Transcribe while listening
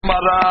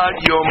Gemara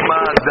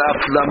Yoma Daf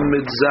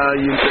Lamed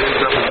Zayin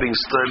Daf being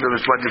studied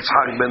with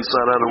Yitzhak ben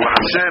Sarah Ruach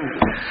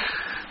Hashem.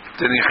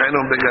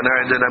 Tenichaynom began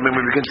Eden. We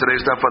begin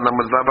today's Daf on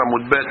Lamed Vav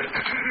Amud Bet,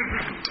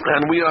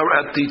 and we are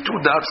at the two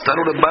dots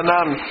Tarot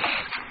Banan.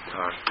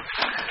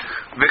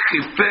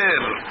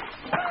 Vechiper.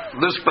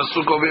 This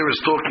pasuk over here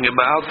is talking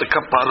about the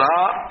kapara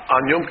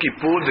on Yom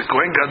Kippur. The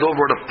Kohen Gadol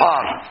over the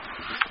par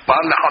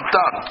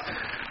lechatat.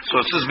 So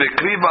it says,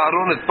 "Vekriv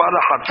Aaron et par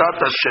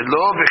hatat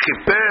shelo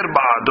vechiper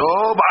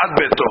ba'ado ba'ad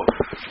beto."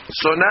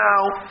 So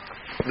now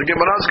the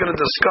Gemara is going to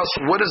discuss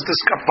what is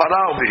this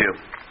kapara over here.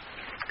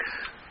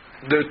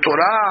 The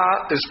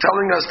Torah is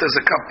telling us there's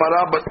a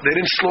kapara, but they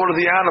didn't slaughter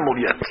the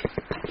animal yet.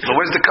 So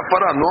where's the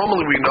kapara?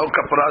 Normally we know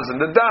kapara is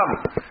in the dam,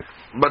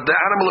 but the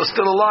animal is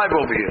still alive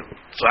over here.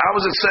 So how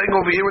is it saying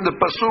over here in the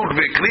pasuk,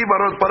 "Vekriv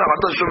Aaron et par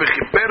hatat shelo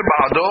vechiper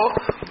ba'ado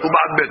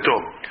ba'ad beto"?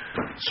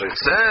 So it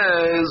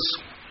says,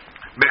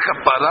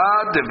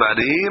 Bekapara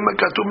devarim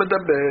katu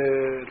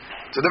medaber.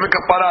 It's a different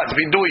kapara. It's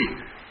vidui,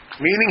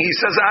 meaning he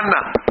says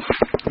Anna.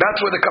 That's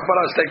where the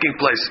kapara is taking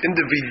place, in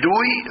the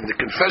vidui, in the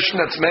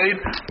confession that's made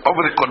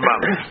over the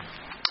korban.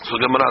 So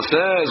the Gemara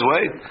says,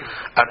 wait,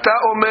 ata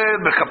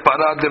omer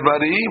bekapara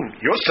devarim.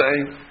 You're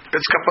saying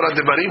it's kapara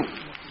devarim.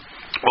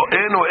 O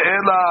eno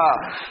ela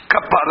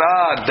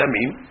kapara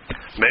damim.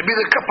 Maybe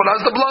the kapara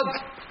is the blood.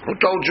 Who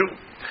told you?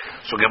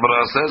 So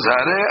Gemara says,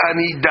 hare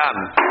ani dam.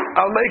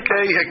 I'll make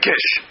a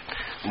hekesh.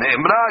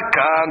 Ne'emra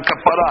kan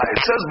kapara.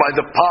 It says by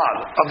the par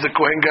of the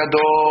Kohen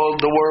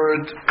Gadol, the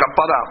word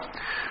kapara.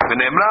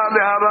 Ne'emra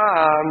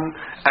leharan,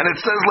 and it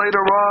says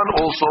later on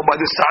also by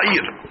the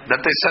sa'ir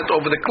that they sent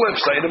over the cliff,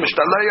 sa'ir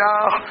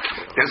mishtalayach.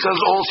 It says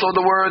also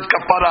the word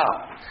kapara.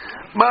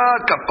 Ma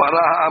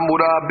kapara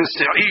amura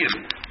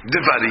b'sa'ir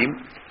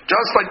devarim.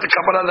 Just like the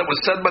kapara that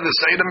was said by the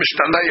sa'ir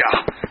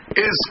mishtalayach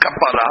is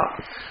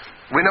kapara.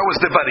 We know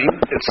it's devarim,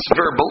 it's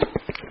verbal.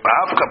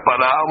 Av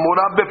kapara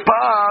amura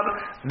bepar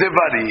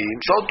devarim.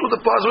 So to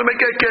the pars we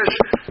make a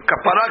kesh.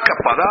 Kapara,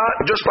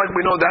 just like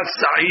we know that's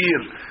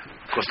sa'ir.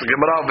 Because the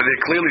Gemara over there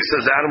clearly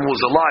says the animal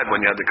was alive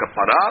when you had the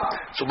kapara,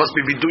 so it must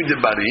be vidui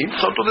devarim.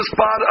 So to this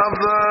part of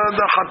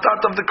the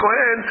hatat of the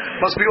Kohen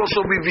must be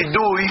also be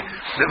vidui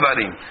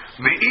devarim.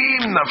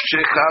 Ve'im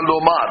nafshecha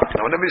lomar.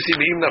 Now whenever you see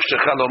ve'im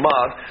nafshecha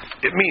lomar,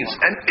 it means,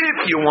 and if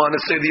you want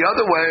to say the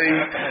other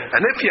way,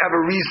 and if you have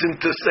a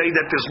reason to say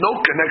that there's no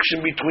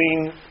connection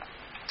between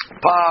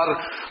par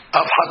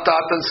of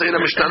hatat and seira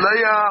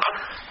mishtalayach,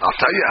 I'll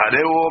tell you,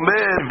 hareu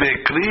omer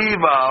vekriv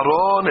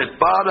Aaron et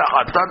par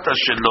hatat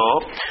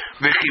shelo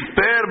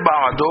vechiper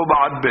ba'ado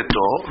ba'ad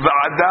beto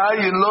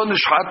ve'adayin lo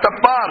nishchat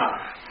par.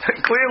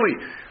 Clearly,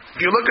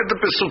 if you look at the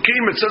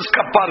pesukim, it says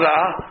kapara,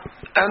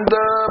 and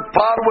the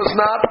par was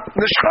not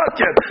nishchat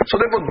yet. So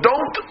therefore,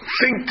 don't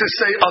think to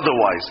say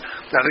otherwise.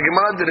 Now the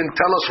Gemara didn't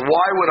tell us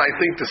why would I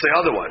think to say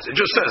otherwise. It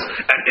just says,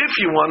 and if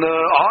you want to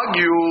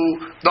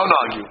argue, don't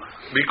argue.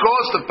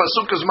 Because the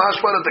pasuk is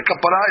mashma that the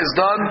kapara is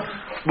done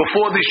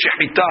before the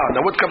shechita.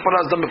 Now what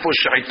kapara is done before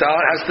shechita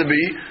has to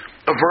be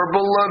a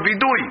verbal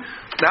vidui.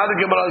 Now the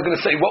Gemara is going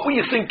to say, what were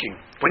you thinking?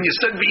 When you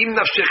said v'im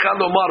nafshecha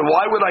lomar,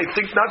 why would I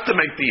think not to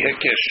make the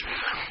hekesh?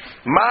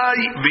 My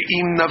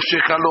v'im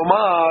nafshecha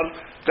lomar,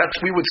 that's,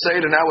 we would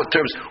say it in our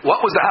terms.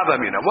 What was the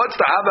havamina? What's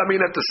the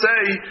havamina to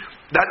say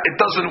that it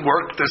doesn't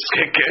work, this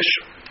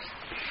hekesh?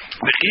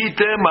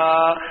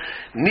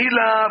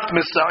 Nilaf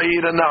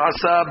Mesair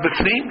Naasa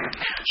Bifnim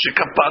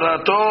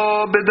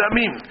Shikaparato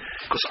Bedamim.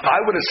 Because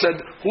I would have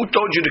said, who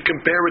told you to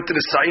compare it to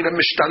the Sa'ir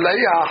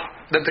Mishtalayah,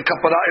 that the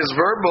kapara is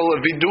verbal, a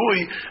vidui?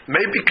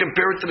 Maybe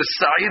compare it to the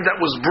Sa'ir that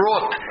was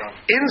brought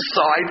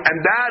inside, and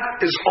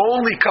that is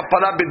only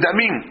kapara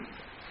bedamim.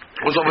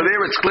 Because over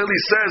there it clearly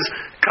says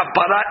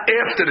kapara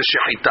after the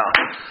shechita.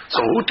 So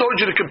who told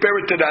you to compare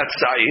it to that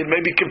sa'id?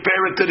 Maybe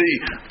compare it to the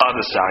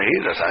other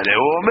sa'id.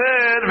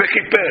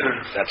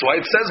 That's why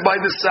it says by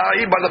the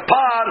sa'id, by the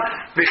par,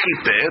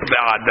 v'chiper,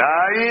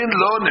 ve'adayin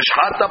lo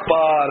nishchat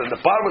par. And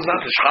the par was not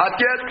nishchat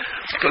yet.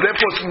 So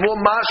therefore it's more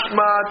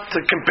mashma to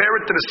compare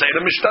it to the sa'id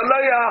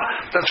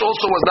mishtalayah. That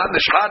also was not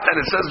nishchat, and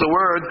it says the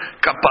word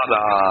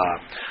kapara.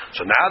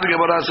 So now the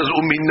Gemara says,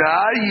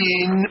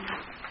 uminayin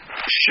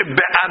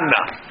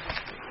shebe'anna.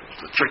 It's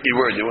a tricky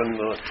word. How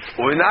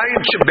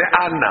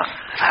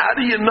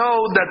do you know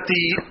that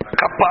the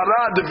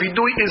kapara, the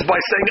vidui, is by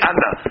saying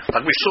Anna?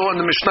 Like we saw in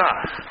the Mishnah.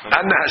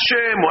 Anna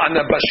Hashem or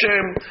Anna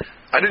Bashem.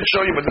 I didn't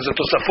show you, but there's a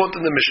Tosafot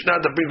in the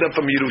Mishnah that brings them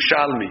from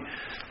Yerushalmi.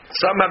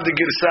 Some have the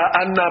Girsa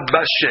Anna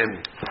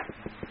Bashem.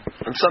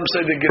 And some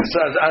say the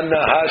Girsa is Anna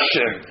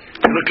Hashem.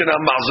 Looking at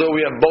Ma'zor,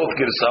 we have both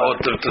Girsaot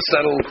to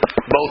settle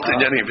both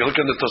in Yanim. If you look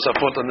at the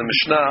Tosafot on the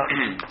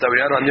Mishnah that we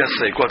had on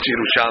yesterday, called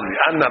Yerushalmi.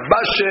 Anna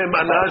Bashem,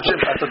 Anna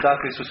Hashem.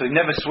 So you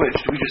never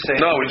switched. We just say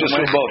no, we just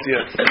do both.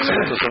 Yeah.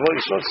 Tosafot,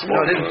 you saw it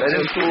small. I didn't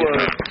do.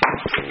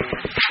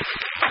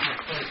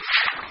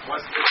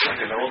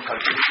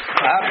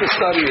 I have to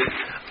study it.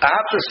 I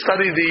have to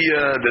study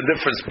the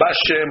difference.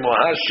 Bashem or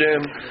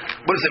Hashem.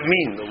 What does it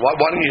mean? Why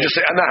don't you just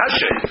say Anna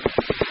Hashem?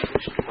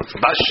 it's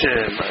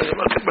Bashem.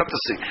 We have to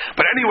see.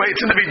 But anyway,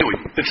 it's in the vidui.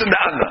 It's in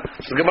the Anna.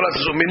 So the Gemara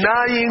says,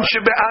 Uminayin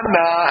shebe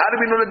Anna. How do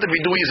we know that the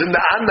vidui is in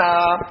the Anna?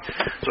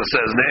 So it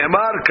says,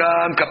 Ne'emar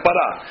kan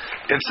kapara.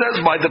 It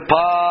says by the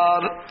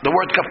the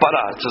word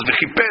kapara. It says,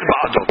 V'chiper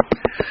ba'ado.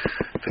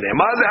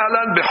 Ne'emar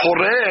lehalan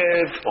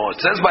b'chorev. It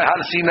says by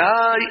Har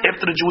Sinai,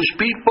 after the Jewish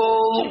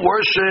people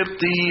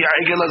worship the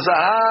Egel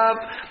HaZahav,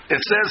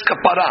 it says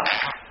kapara.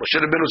 Moshe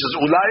Rabbeinu says,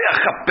 Ulai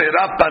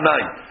achapera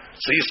panay.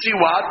 So you see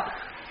what?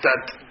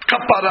 That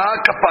kapara.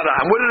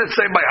 And what did it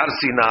say by Har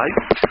Sinai?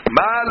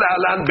 Ma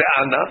lehalan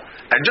be'ana.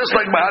 And just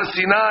like by Har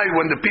Sinai,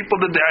 when the people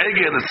did the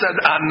Egel, it said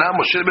Anna.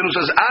 Moshe Rabbeinu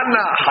says,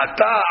 Anna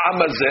hata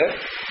amazeh.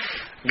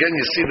 Again,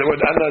 you see the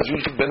word Anna is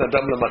used ben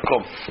adam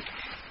lemakom.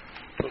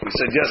 We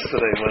said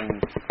yesterday when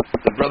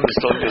the brothers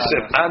told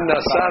Yosef, Anna,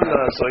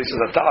 Sana, so he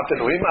says, Ata'at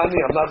Elohim, Ani,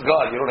 I'm not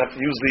God. You don't have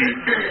to use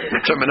the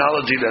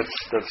terminology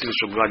that's used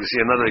from God. You see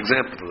another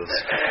example of this.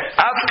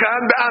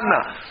 Afkan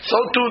be'anna. So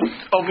too,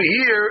 over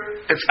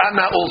here, it's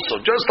Anna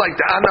also. Just like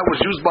the Anna was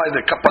used by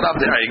the kapara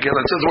of the Eigel,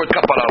 it says the word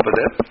kapara over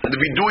there, and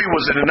the vidui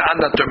was in an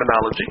Anna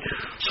terminology.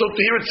 So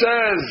here it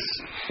says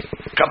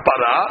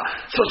kapara,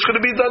 so it's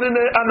going to be done in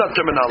the Anna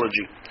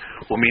terminology.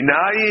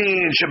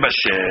 Uminayin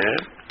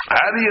shebashem.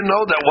 How do you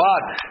know that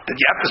what? That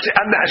you have to say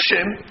Anna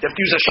Hashem, you have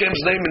to use Hashem's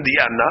name in the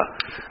Anna.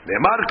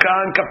 Ne'emar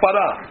kan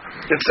kapara.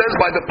 It says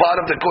by the part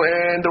of the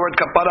Kohen, the word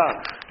kapara.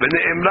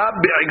 V'ne'emra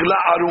be'igla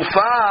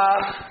arufa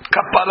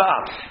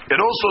kapara. It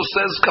also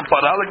says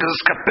kapara, like it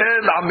says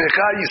kapel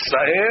amecha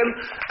Yisrael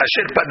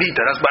asher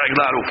padita. That's by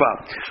igla arufa.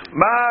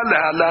 Ma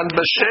lehalan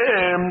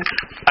b'shem,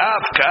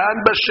 af kan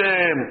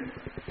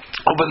b'shem.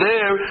 Over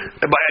there,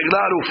 by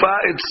Eglah Arufa,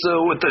 it's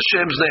with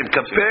Hashem's name.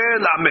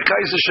 Kapel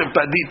Amekais Hashem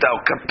Padita,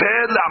 or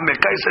Kapel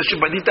Amekais Hashem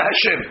Padita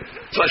Hashem.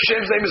 So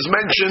Hashem's name is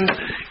mentioned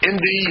in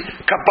the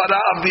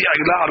Kapara of the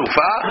Eglah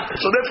Arufa.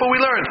 So therefore we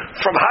learn,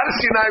 from Har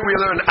Sinai we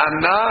learn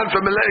Anna, and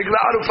from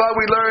Eglah Arufa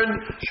we learn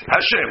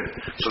Hashem.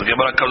 So the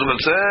Gemara Kazum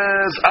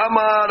says,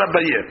 Amar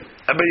Abaye.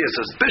 Abaye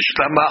says,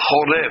 Bishlama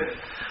Chorev.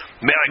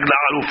 I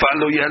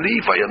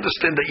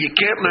understand that you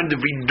can't learn the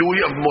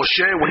vidui of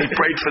Moshe when he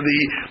prayed for the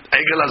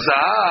Egel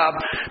HaZahav,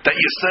 that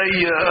you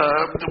say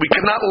we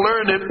cannot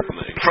learn it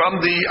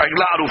from the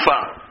Eglah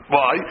Arufa.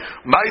 Why?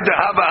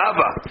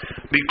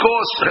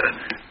 Because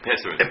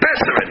it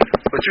passed already.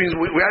 Which means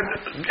we had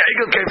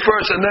Egel came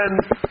first and then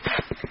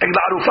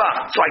Eglah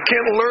Arufa. So I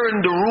can't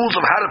learn the rules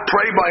of how to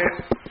pray by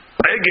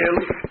Egel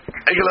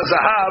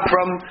HaZahav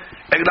from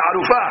Eglah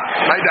Arufa.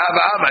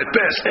 It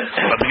passed.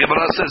 But the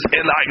Gemara says,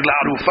 Ela Eglah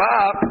Arufa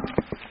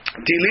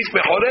Tilis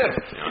Bechorev.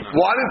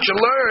 Why didn't you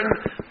learn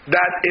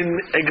that in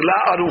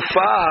Eglah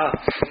Arufa?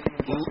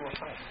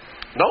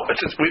 No,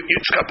 it's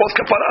both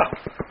kapara.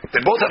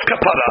 They both have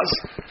kaparas.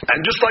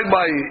 And just like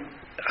by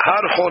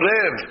Har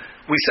Chorev,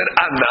 we said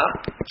Anna,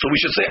 so we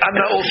should say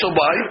Anna also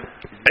by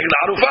Eglah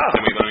Arufa.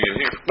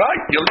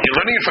 Right? You're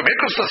learning it from here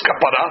because that's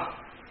kapara.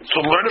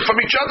 So learn it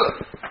from each other.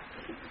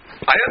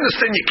 I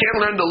understand you can't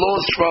learn the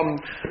laws from,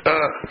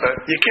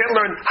 you can't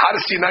learn Har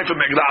Sinai from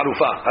Eglah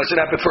Arufa. How does it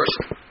happen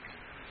first?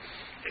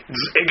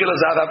 Egel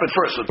HaZahav happened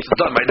first, so it's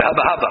done by the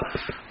Haba.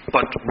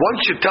 But once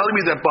you're telling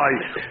me that by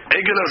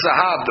Egel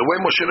HaZahav, the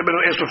way Moshe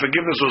Rabbeinu asked for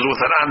forgiveness was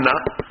with an Anna,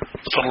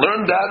 so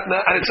learn that,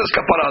 and it says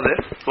kapara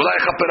there, Ulai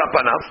Chaper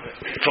Apanav.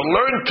 So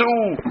learn to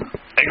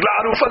Eglah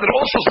Arufa, that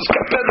also says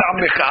Kaper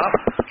Amecha,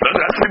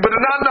 learn that to be with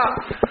an Anna.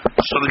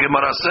 So the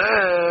Gemara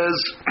says,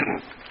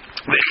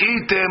 maybe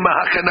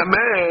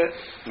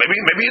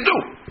you do.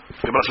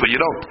 But you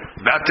don't.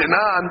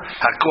 V'atenan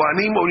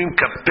hakohanim orim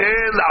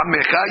kapel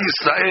amecha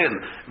Yisrael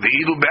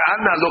ve'ilu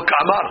be'anna lo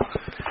ka'amar,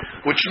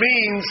 which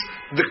means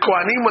the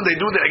kohanim when they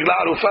do the Eglah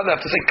Arufa they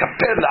have to say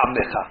kapel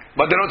amecha,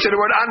 but they don't say the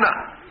word anna.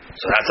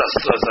 So that's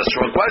a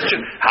strong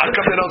question. How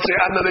come they don't say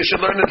Anna? They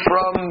should learn it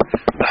from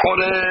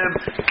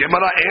Horeb.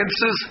 Gemara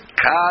answers,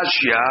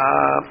 Kashya.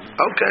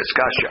 Okay, it's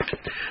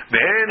Kashya.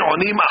 Then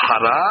onim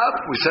acharab.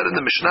 We said in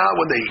the Mishnah,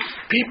 when the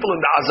people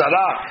in the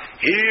Azara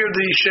hear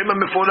the Shema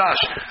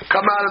Meforash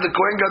come out of the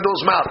Kohen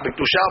Gadol's mouth,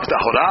 B'ktusha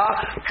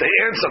v'tahora, they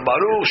answer,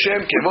 Baruch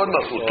Shem Kevod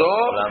Malchuto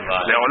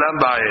Le'olam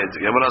Ba'ed.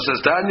 Gemara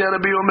says, Tanya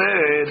Rabbi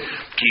Omer,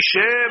 Ki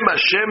Shem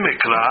Hashem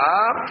Mekra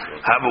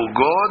Havu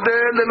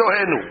Godel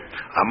Elohenu.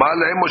 Amar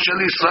Lehem Moshe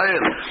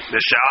L'Yisrael,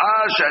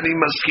 L'Sha'a Shani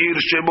Mazkir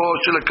Shemo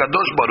Shel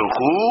HaKadosh Baruch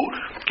Hu,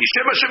 Ki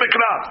Shem Hashem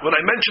Mekra. When I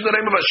mention the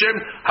name of Hashem,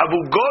 Havu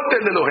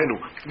Godel Elohenu.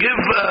 Give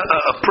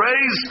a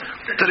praise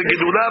to the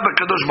Gedulah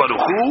B'Kadosh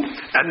Baruch Hu,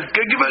 and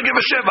give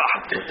a Sheva.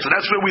 So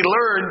that's where we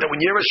learn that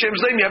when you hear Hashem's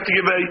name, you have to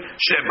give a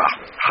Shema.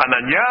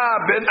 Hananya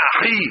ben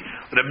Achi,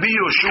 Rabbi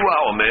Yoshua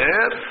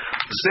Omer,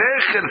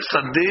 Zecher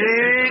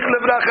Tzadik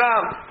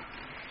Levracha.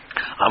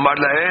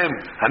 Amar Lahem,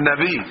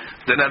 Hanavi.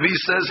 The Navi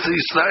says to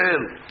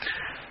Israel,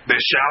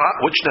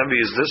 which Navi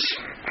is this?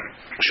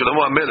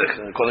 Shlomo HaMelech,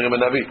 calling him a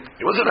Navi.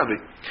 He was a Navi.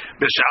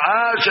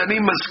 B'sha'a shani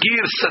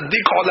mazkir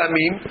Tzadik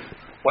Olamim.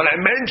 when I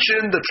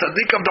mentioned the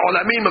tzaddik of the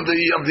olamim, of the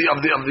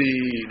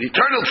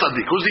eternal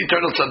tzaddik. Who's the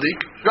eternal tzaddik?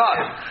 God.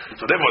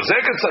 So therefore,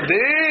 zekat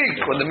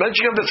tzaddik, when the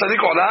mentioning of the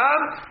tzaddik olam,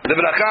 the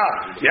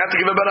barakah. You have to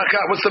give a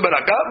barakah. What's the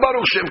barakah?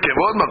 Baruch Shem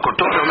Kevod,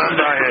 Makoto Olam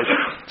Ba'ed.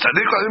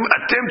 Tzaddik olam,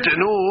 atem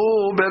tenu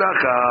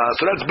barakah.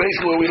 So that's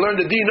basically where we learn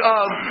the deen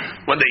of,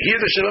 when they hear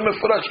the Shalom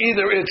Mefurash,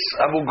 either it's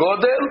Abu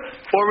Godel,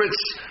 or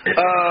it's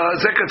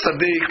zekat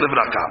tzaddik, the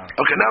barakah.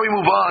 Okay, now we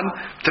move on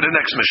to the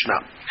next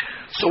Mishnah.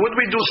 So what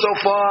we do so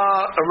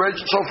far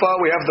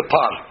we have the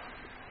par.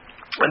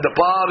 And the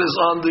par is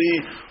on the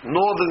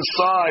northern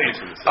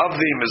side of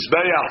the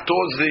Mizbeach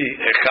towards the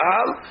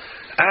Echal,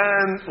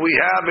 and we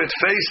have it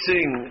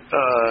facing,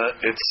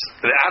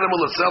 the animal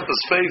itself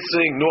is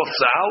facing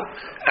north-south,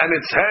 and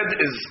its head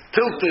is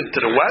tilted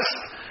to the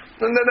west,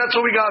 and then that's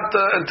what we got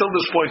until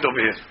this point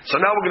over here. So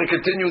now we're going to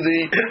continue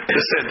the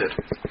Seder.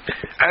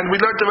 And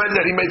we learned already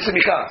that he made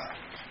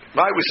Simicha.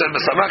 Right? We said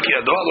Besamaki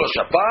Adol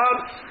Shapar,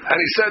 and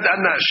he said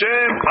Anna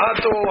Hashem,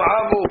 Atu,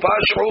 Avu,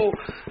 Pashru,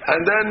 and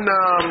then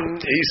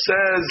he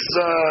says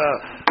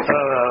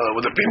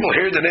when the people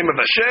hear the name of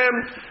Hashem,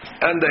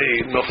 and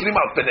they noflim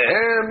al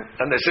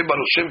penehem, and they say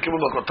Baruch Shem Kivu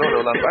Makotor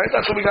Olam. Right?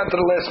 That's what we got to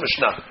the last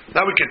Mishnah.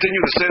 Now we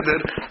continue the Seder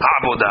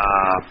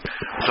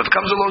Avodah. So it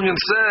comes along and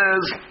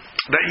says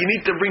that you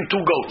need to bring 2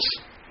 goats.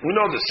 We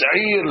know the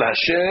Sa'ir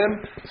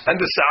LaHashem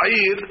and the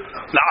Sa'ir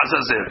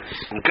LaAzazel.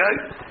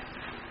 Okay?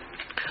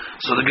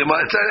 So the Gemara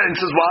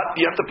says what?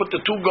 You have to put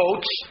the 2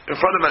 goats in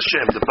front of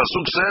Hashem. The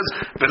pasuk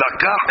says,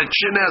 "V'lakach et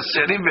shnei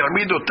ha'serim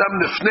v'yamid otam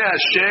lifnei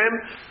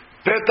Hashem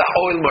petach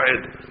oil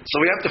moed." So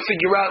we have to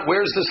figure out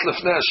where's this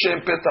lifnei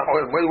Hashem petach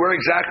oil. Where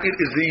exactly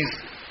is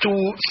these 2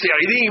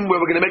 seirim?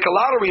 Where we're going to make a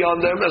lottery on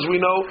them, as we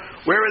know.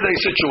 Where are they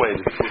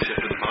situated?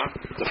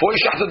 Before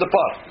you shafted the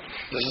par.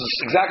 This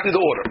is exactly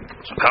the order.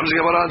 So comes the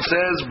Gemara and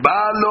says,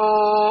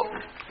 "Balo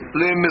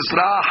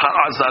lemizrach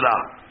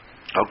ha'azara."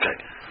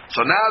 Okay.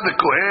 So now the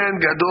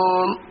Kohen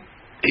Gadol,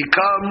 he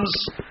comes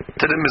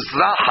to the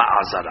Mizrach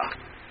HaAzara.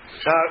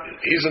 Now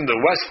he's in the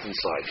western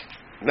side.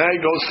 Now he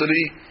goes to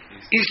the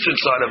eastern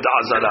side of the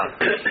Azara.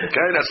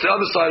 Okay, that's the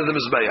other side of the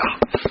Mizbeach.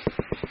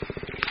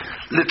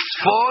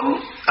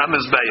 Litzfon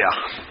HaMizbeach.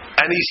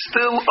 And he's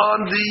still on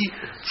the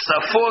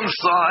Safon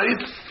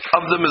side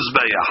of the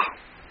Mizbeach.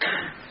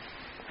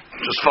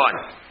 Which is fine.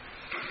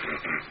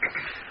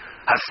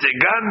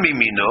 Hasegan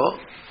Mimino.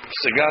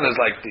 Segan is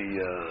like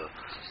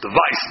the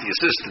vice, the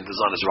assistant, is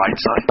on his right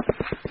side.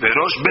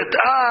 Verosh Bet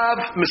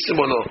Av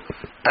Misimono.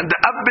 And the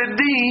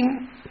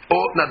Abbedin,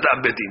 or not the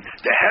Abbedin,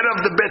 the head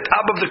of the Bet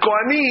Av of the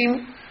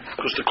Kohanim,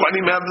 because the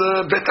Kohanim have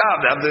the Bet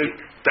Av, they have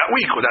that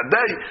week or that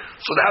day.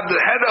 So they have the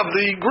head of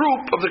the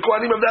group of the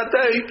Kohanim of that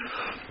day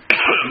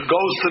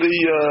goes to the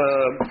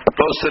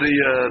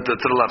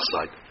left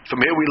side. From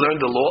here we learn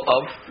the law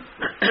of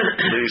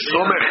the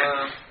Somech,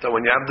 that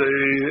when you have the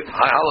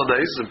high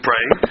holidays and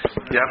praying,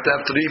 you have to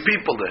have 3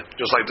 people there.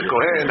 Just like the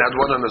Kohen had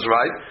one on his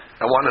right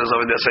and one on his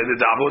left. They say the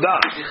Avodah.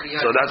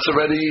 So that's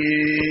already,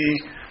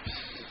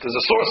 there's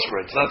a source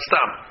for it. It's not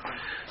stam.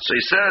 So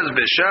he says,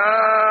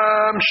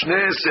 Besham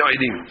Shnei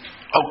Se'idim.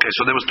 Okay,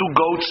 so there was 2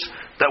 goats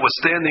that were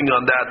standing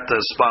on that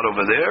spot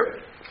over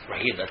there.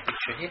 Right here, that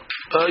picture here?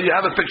 You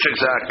have a picture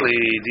exactly.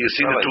 Do you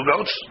see the 2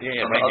 goats?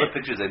 Yeah, right. Other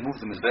pictures, they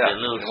moved them as back. They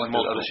went to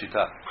the other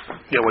shita.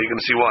 Yeah, well, you're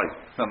going to see why.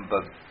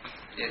 But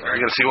you're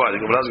going to see why. The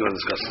Gemara is going to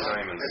discuss this.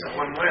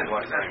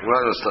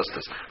 We'll discuss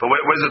this. But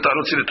where's the? I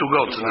don't see the 2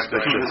 goats in this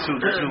picture.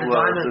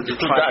 the 2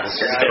 dots.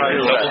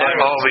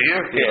 Over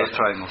here? Yeah,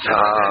 triangles.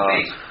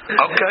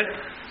 Okay.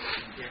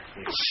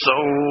 So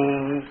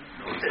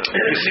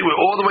you see,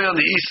 we're all the way on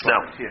the east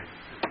now.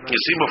 You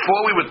see,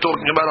 before we were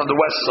talking about on the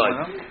west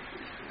side.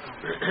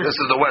 This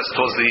is the west,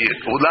 towards the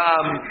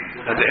Ulam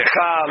and the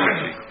Echal.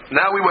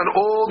 Now we went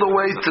all the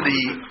way to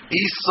the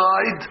east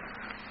side,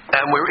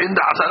 and we're in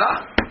the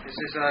Azara. This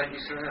is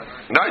Israel,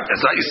 right? Right,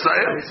 that's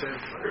Israel.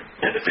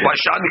 By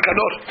Shah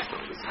Nikanor.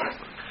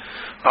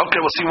 Okay,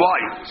 we'll see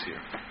why.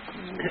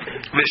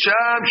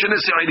 Visham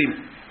Shnei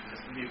Se'idim.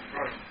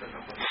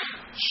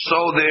 So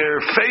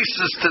their face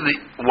is to the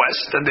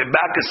west, and their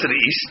back is to the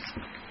east.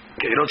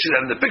 Okay, you don't see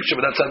that in the picture,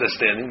 but that's how they're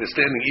standing. They're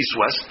standing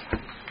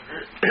east-west.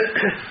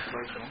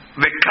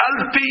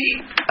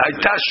 Vekalpi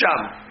Aita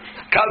Sham.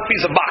 Kalpi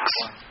is a box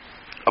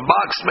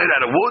made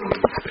out of wood.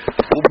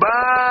 Uba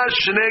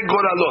Shnei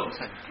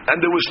Goralot, and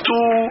there was 2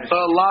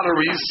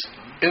 lotteries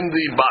in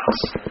the box.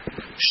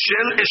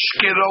 Shel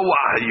Eshkeroa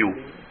Hayu.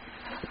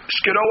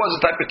 Eshkeroa is a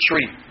type of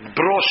tree,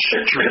 brosh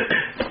tree.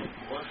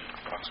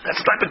 That's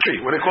a type of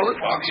tree. What do they call it?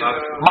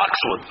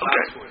 Boxwood.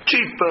 Okay,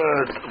 cheap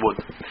wood.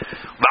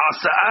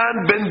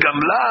 Va'asaan Ben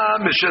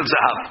Gamla Mishel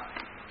Zahav.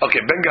 Okay,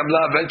 Ben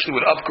Gamla eventually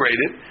would upgrade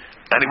it,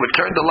 and he would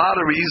turn the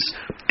lotteries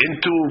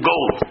into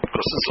gold.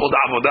 Because since all the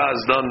avodah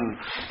is done,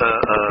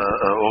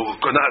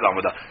 or not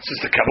avodah,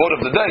 since the kavod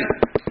of the day,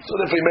 so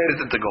therefore he made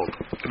it into gold.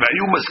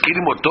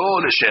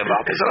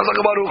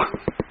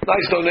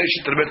 Nice donation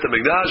to the Bet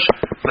HaMikdash.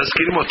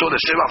 Mezkirim oto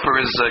l'sheva for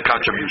his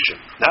contribution.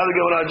 Now the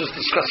Gemara just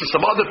discusses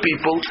some other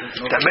people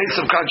that made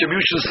some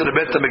contributions to the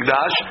Bet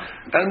HaMikdash,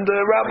 and the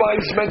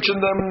rabbis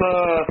mentioned them.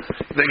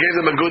 They gave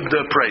them a good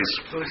praise.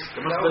 So it's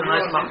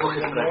not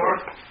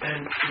north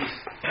and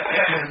east,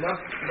 not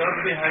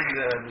behind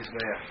the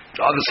Mizbeach.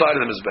 The other side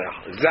of the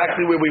Mizbeach,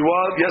 exactly where we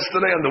were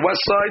yesterday on the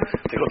west side.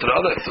 They go to the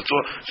other.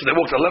 So they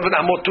walked 11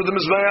 amot to the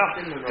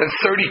Mizbeach, then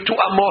 32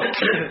 amot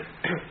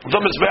the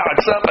Mizbeach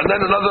itself, and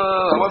then another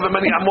however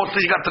many amot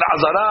you got to the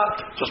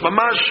Azara. So it's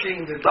mamash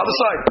the other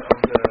side.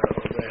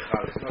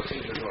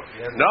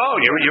 No,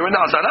 you're in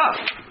the Azara.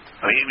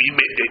 I mean,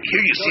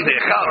 here you see the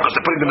Echal because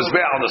they're putting the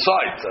Mizbeach on the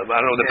side. I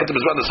don't know, they put the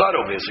Mizbeach on the side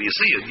over here, so you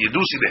see it. You do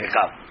see the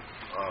Echal.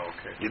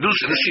 You do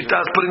see the Shita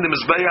is putting the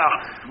Mizbeach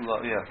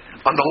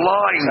on the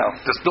line.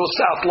 There's no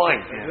south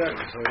line.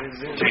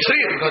 So you see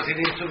it. Because it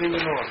needs to be in the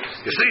north.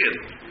 You see it.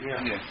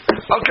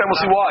 Okay,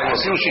 we'll see why.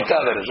 We'll see what Shita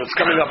that is. It's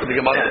coming up in the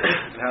Gemara.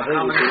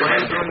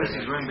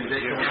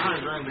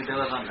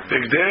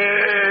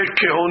 Bigdei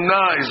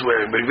Kehuna is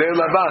wearing. Bigdei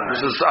Lavan.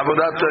 This is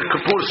Avodat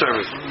Kippur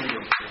service.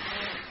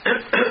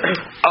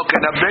 Okay,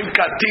 now Ben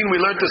Katin, we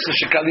learned this in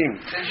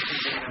Shekalim.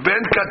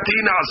 Ben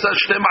Katin asa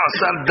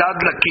 12 dad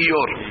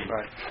lakiyor.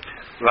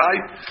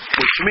 Right?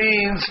 Which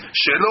means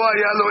shelo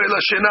haya lo ela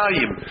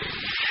shenayim.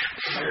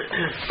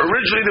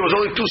 Originally there was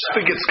only 2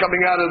 spigots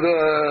coming out of the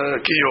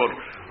kiyor,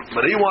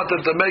 but he wanted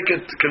to make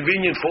it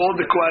convenient for all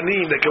the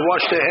kohanim. They can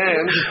wash their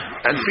hands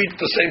and feed at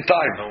the same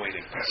time.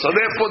 So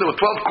therefore there were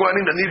 12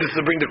 kohanim that needed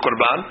to bring the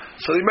korban.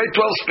 So they made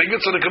 12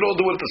 spigots so they could all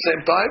do it at the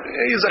same time.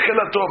 He's a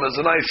chilatov,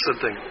 it's a nice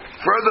thing.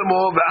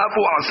 Furthermore,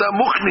 ve'afu asa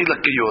muchni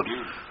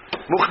lakiyor.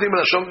 Muchni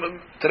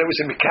today we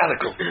say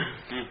mechanical.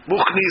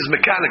 Muchni is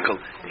mechanical.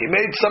 He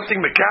made something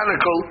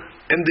mechanical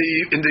in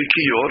the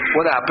kiyor.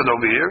 What happened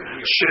over here?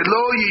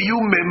 Shelo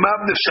yiyu memav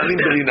nefshalim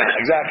berina.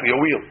 Exactly, a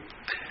wheel.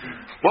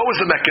 What was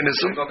the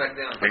mechanism?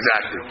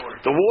 Exactly.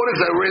 The waters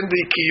that were in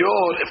the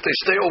kiyor, if they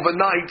stay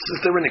overnight, since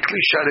they're in a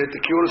kli sharet,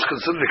 the kiyor is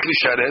considered a kli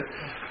sharet,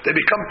 they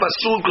become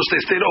pasul because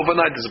they stayed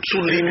overnight. There's a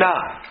psul lina.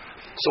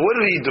 So what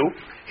did he do?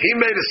 He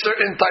made a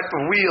certain type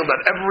of wheel that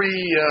every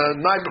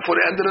night before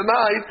the end of the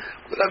night,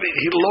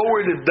 he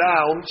lowered it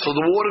down so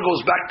the water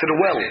goes back to the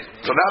well.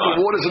 So now the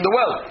water's in the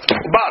well.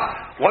 But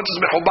once it's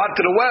mechubat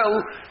to the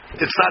well,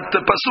 it's not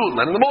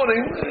pasul. And in the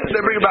morning, they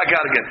bring it back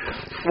out again.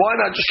 Why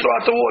not just throw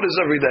out the waters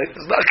every day?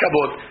 It's not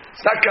kabot.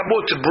 It's not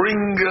kabot to bring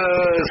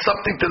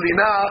something to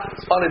Lina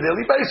on a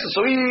daily basis.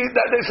 So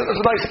they said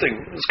that's a nice thing.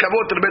 It's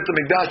kabot to the Bet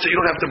HaMikdash, so you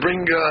don't have to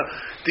bring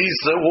these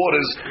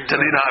waters to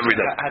Lina every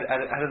day.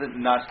 How did it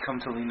not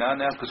come to Lina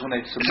now? Because when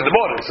it's in the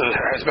border,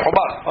 it's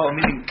mechubat. Oh,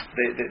 meaning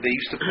they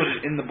used to put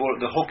it in the border,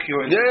 the whole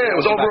cure. Yeah, it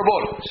was over a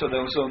border. So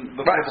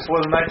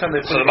before the nighttime, they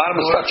put the bottom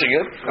was touching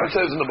it. It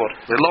says in the border.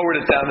 They lowered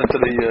it down into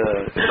the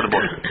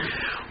border.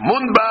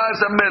 Munbaz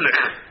Amelech.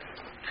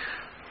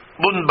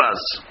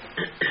 Munbaz.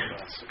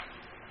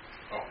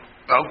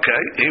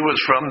 Okay, he was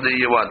from the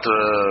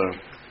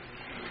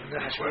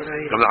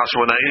from the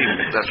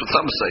Hashmonaim. That's what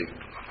some say.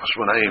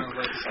 Hashmonaim.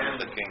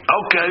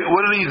 Okay,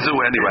 what did he do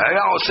anyway?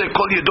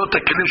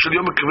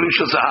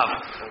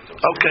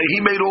 Okay, he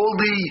made all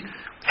the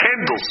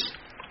handles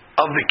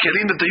of the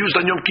kelim that they used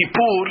on Yom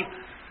Kippur.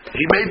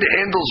 He made the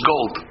handles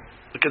gold.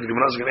 Look at the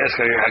Gemara is going to ask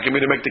how can we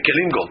make the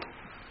kelim gold?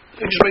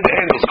 He just made the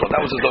handles gold.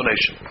 That was his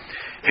donation.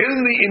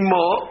 Hilni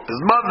Imo,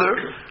 his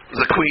mother, was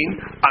a queen.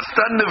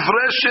 Astan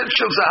Nevreshet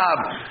Shel Zahab.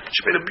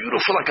 She made a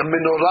beautiful, like a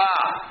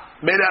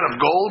menorah, made out of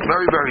gold,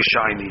 very, very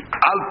shiny.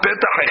 Al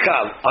Petach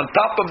Hechal, on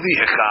top of the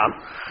Hechal.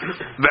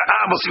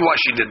 We'll see why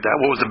she did that.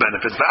 What was the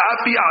benefit?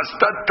 Ve'afi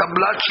Astat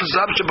Tablat Shel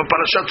Zahab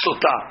Shebeparashat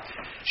Sotah.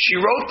 She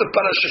wrote the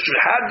parashat. She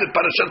had the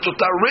parashat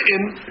Sotah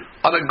written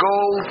on a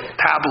gold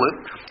tablet.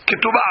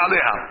 Ketubah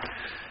Aleha.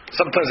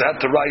 Sometimes they had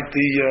to write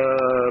the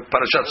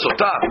Parashat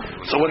Sotah.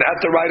 So when they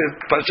had to write it,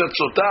 Parashat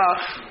Sotah,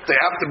 they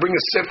have to bring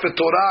a Sefer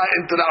Torah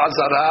into the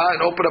Azara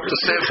and open up the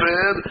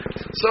Sefer.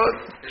 So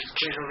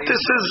this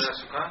is,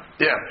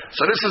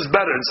 so this is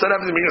better. Instead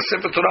of having to bring a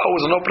Sefer Torah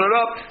always and open it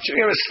up, she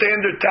gave a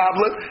standard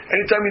tablet.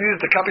 Anytime you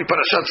needed to copy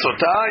Parashat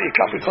Sotah, you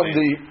copy from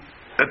the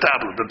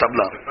tablet, the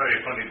tabla. It's a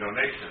very funny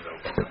donation, though.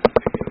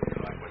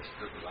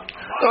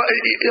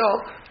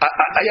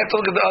 I have to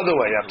look at the other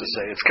way. I have to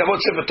say it's kavod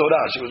Sefer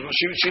Torah.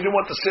 She didn't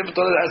want the Sefer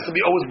Torah that has to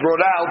be always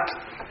brought out,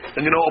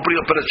 and opening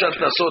up Parashat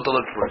Nasot to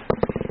look for it.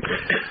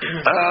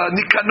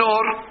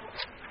 Nikanor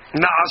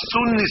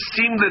naasun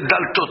nisim le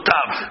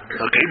daltotav.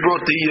 Okay, he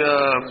brought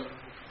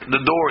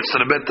the doors to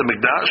the Bet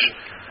HaMikdash,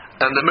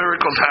 and the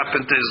miracles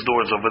happened to his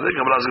doors over there.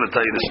 Gemara is going to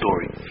tell you the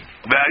story.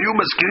 Ve'ayu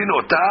maskirin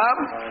otam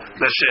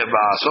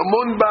l'sheva. So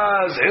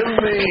Munbaz,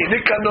 Hilmi,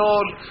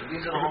 Nikanor.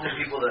 These are the only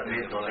people that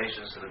made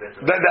donations to the Bet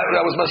HaMikdash.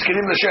 That was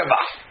maskirin l'sheva.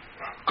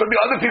 Could be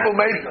other people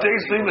made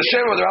things to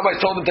l'sheva. The rabbi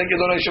told them take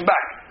your donation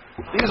back.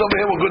 These over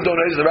here were good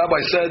donations. The rabbi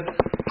said,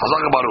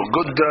 "Hazak Baruch,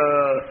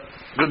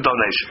 good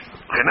donation."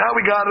 Okay, now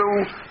we got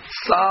to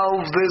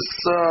solve this.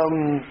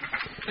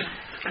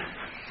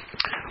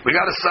 We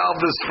got to solve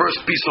this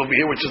first piece over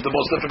here, which is the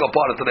most difficult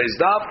part of today's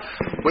daf.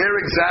 Where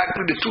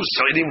exactly the two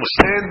Saidim were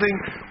standing?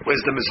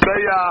 Where's the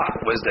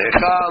Mizbeach? Where's the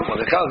Hechal? Well,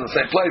 the Hechal is in the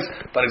same place,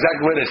 but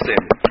exactly where they're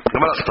standing.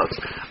 Gemara starts.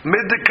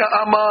 Midika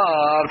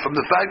Amar, from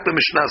the fact the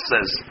Mishnah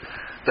says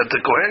that the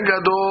Kohen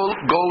Gadol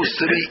goes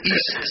to the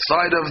east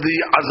side of the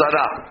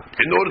Azara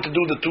in order to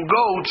do the two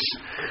goats.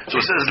 So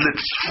it says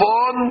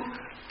Litzfon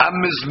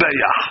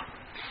Amizbeach.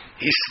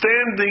 He's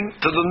standing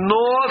to the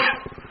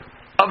north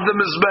of the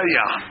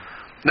Mizbeach.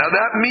 Now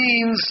that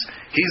means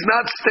he's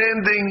not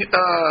standing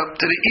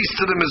to the east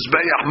of the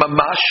Mizbeach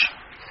Mamash,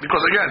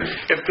 because again,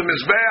 if the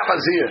Mizbeach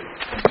is here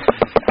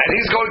and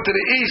he's going to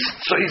the east,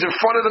 so he's in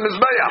front of the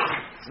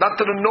Mizbeach. Not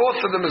to the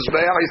north of the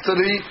Mizbeach, he's to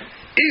the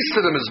east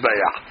of the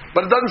Mizbeach.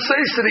 But it doesn't say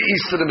he's to the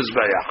east of the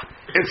Mizbeach.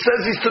 It says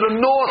he's to the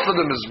north of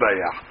the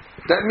Mizbeach.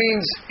 That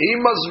means he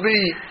must be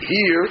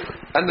here,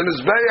 and the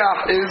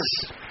Mizbeach is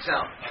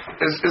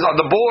on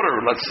the border,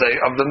 let's say,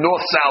 of the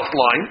north-south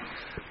line,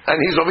 and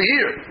he's over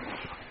here.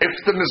 If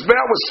the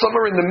Mizbeach was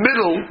somewhere in the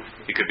middle,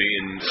 He could be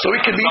in. so he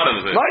could be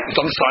right. It's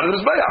on the side of the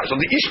Mizbeach. It's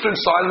on the eastern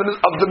side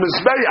of the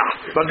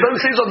Mizbeach. But it doesn't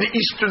say it's on the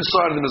eastern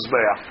side of the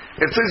Mizbeach.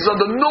 It says it's on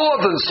the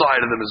northern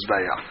side of the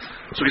Mizbeach.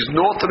 So he's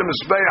north of the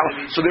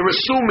Mizbeach. So they're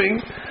assuming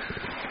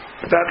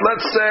that,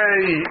 let's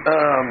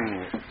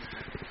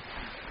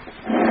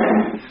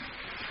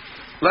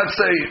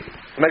say,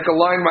 make a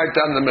line right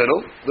down the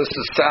middle. This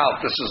is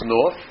south. This is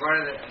north.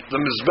 The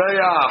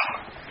Mizbeach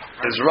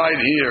is right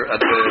here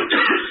at the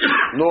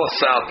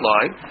north-south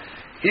line.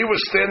 He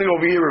was standing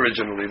over here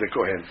originally, the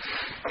Kohen.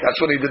 That's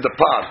when he did the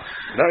pot.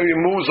 Now he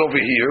moves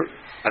over here,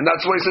 and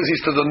that's why he says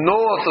he's to the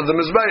north of the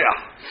Mizbeach.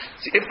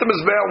 See, if the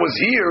Mizbeach was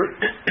here,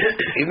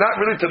 he's not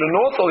really to the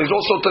north, or he's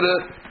also to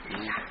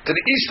the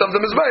east of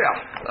the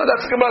Mizbeach. Now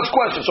that's the Gemara's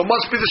question. So it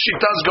must be the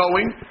Shita's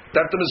going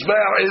that the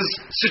Mizbeach is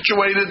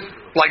situated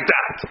like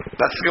that.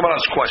 That's the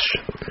Gemara's question.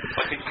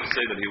 I think you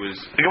say that he was.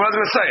 The Gemara's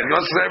going to say it. The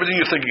Gemara's going to say everything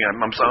you're thinking.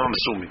 I'm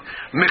assuming.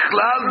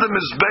 Michlal the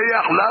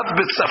Mizbeach lav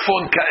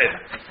b'tzafon ka'ed.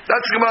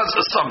 That's the Gemara's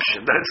assumption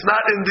that it's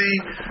not in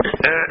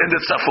the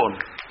tzafon.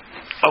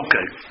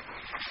 Okay.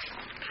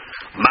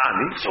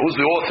 Mani. So who's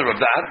the author of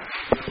that?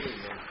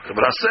 The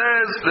Gemara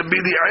says Rabbi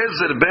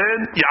Eliezer ben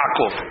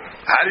Yaakov.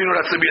 How do you know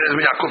that's Rabbi Eliezer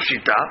ben Yaakov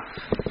Shita?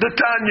 The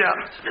Tanya.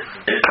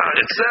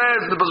 It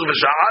says the pasuk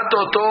v'sha'at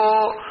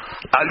oto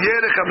al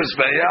yerech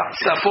hamizbeach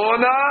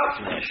safona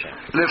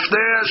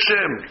lefnei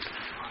Hashem.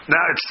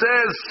 Now it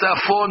says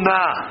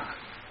safona.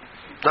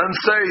 Doesn't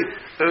say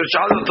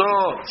v'sha'at oto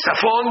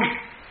safon.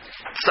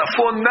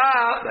 Safona.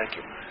 Thank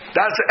you.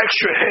 That's an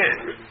extra hair.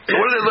 So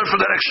what do they learn from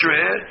that extra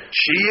hair?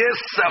 She is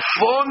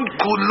safon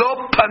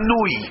kulo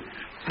panui.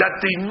 That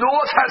the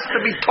north has to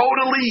be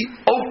totally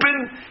open,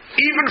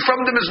 even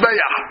from the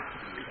Mizbeach.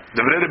 The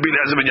Rabbi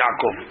Eliezer ben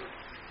Yaakov.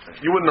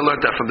 You wouldn't have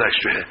learned that from the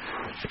extra hair.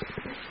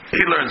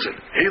 He learns it.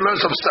 He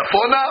learns from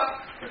Safona,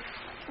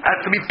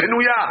 has to be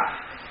Pinuya.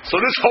 So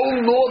this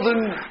whole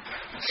northern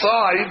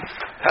side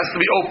has to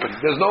be open.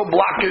 There's no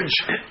blockage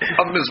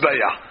of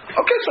Mizbeach.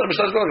 Okay, so the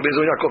Mishnah is going, Rabbi Eliezer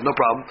ben Yaakov, no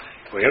problem.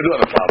 Well, you do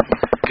have a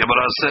problem.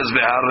 Gemara says,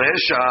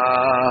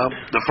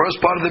 the first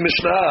part of the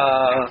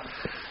Mishnah,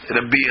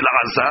 Rabbi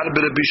Elazar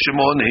Rabbi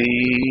Shimon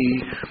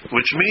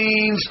which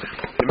means,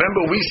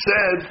 remember we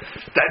said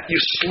that you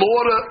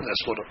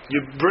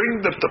you bring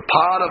the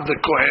part of the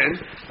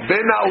Kohen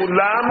ben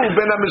ha'olam u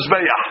ben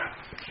ha'mizbeach.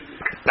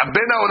 Now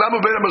ben ha'olam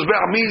u ben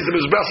ha'mizbeach means the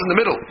mizbeach in the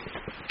middle,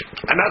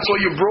 and that's why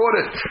you brought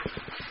it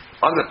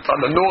on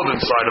the northern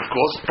side, of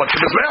course, but the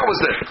mizbeach was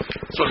there.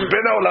 So it's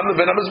ben ha'olam u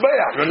ben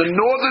ha'mizbeach. You're on the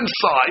northern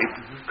side,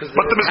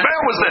 but the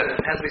mizbeach was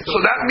there. So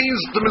that means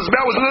the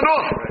mizbeach was in the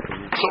north.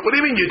 So what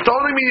do you mean? You're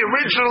telling me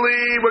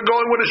originally we're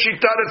going with a shita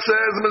that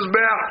says the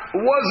Mizbeach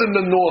was in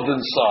the northern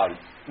side.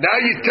 Now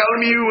you're telling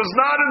me it was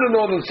not in the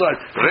northern side.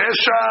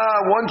 Resha,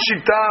 one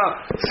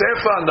shita,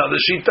 Sefa, another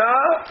shita.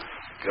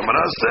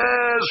 Gemara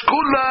says,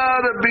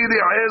 Kula Rabbi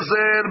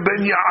Eliezer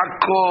ben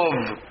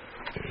Yaakov.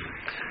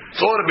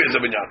 So Rabbi Eliezer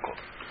ben Yaakov.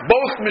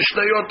 Both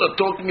Mishnayot are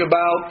talking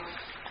about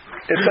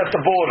it's at the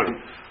border.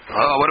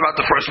 What about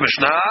the first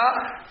Mishnah?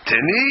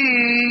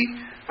 Teni,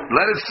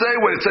 let it say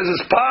what it says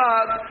is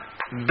part.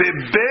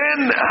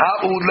 Beben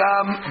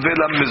ha'ulam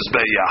ve'lam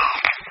mizbeach.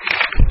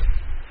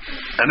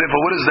 And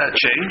therefore, what does that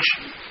change?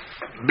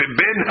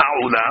 Beben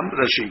ha'ulam,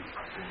 Rashi.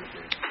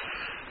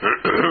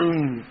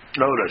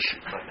 No, Rashi.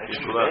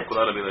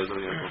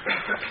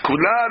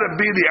 Kula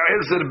Rabbi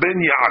Eliezer ben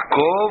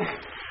Yaakov.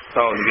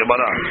 Oh, the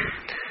Gemara.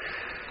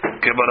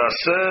 Gemara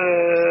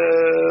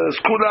says,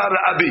 Kula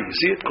Ra'abi.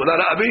 See it? Kula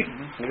Ra'abi?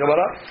 The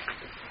Gemara.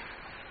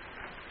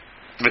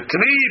 And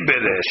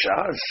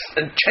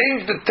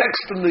change the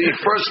text in the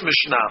first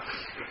Mishnah.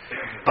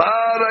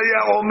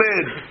 Paraya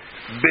omed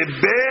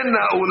beben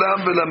ha'ulam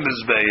ve'lam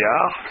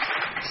mizbeach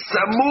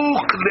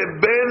samuk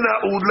leben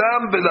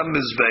ha'ulam ve'lam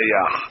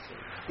mizbeach,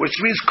 which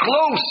means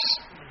close,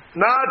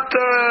 not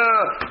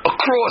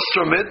across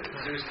from it,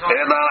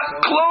 and not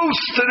close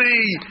to the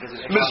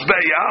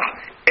mizbeach,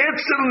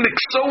 Etzel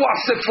Niksoa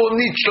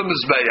Sefonit Shel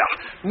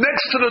Mizbeach,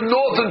 next to the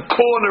northern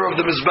corner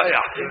of the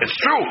Mizbeach. It's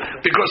true,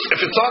 because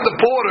if it's on the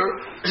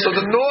border, so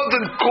the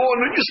northern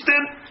corner, you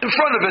stand in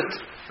front of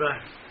it.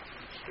 Right.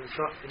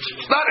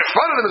 It's not in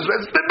front of the Mizbeach,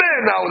 it's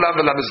Be'ben Ha'olam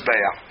V'la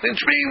Mizbeach,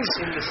 which means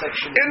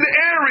in the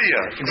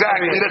area,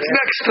 exactly, that's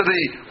next to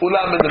the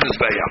Ulam and the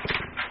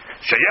Mizbeach.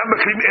 We learned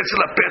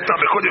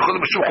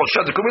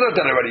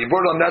that already. You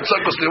brought it on that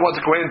side because they want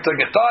the Kohen to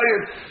get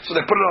tired, so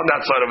they put it on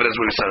that side of it as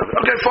we said.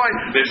 Okay,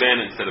 fine.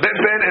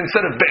 Ben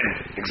instead of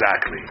Ben.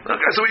 Exactly.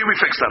 Okay, so we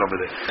fixed that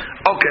over there.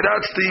 Okay,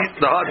 that's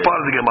the hard part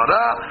of the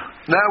Gemara.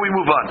 Now we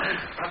move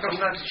on. How come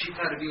not to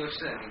Shita to be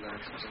Oseh in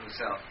the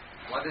south?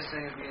 Why they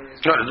saying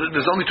it? No,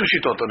 there's only two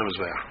shitot on the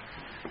Mizbeach.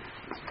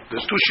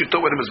 There's two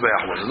shitot where the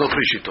Mizbeach was. There's no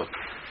three shitot.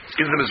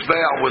 Either the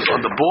Mizbeach was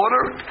on the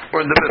border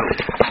or in the middle.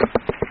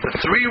 The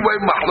three-way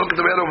mahlok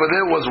that we had over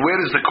there was where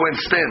does the Kohen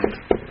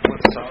stand?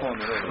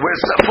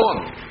 Where's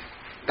Safon?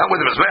 Not where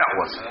the Mizbeach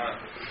was.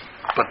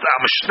 But the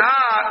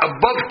Mishnah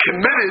above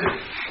committed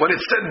when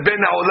it said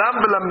Ben Haolam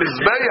V'la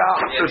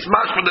Mizbeach, it's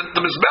much for the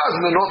Mizbeach is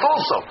in the north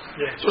also.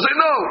 So say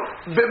no,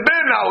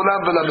 Ben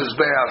Haolam V'la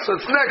Mizbeach. So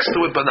it's next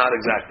to it, but not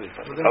exactly.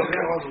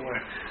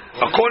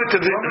 Okay. According to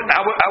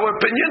our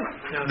opinion,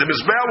 the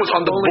Mizbeach was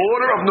on the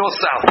border of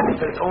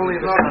north-south. It's only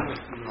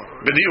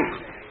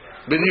B'diuk.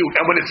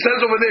 And when it says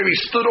over there, he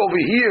stood over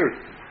here.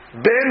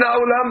 Ben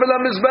Ha'olam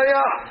V'la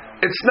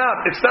Mizbeach. It's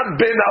not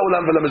Ben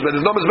Ha'olam V'la Mizbeach.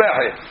 There's no Mizbeach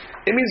here.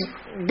 It means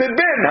Ben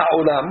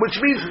Ha'olam,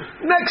 which means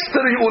next to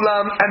the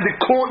Ulam and the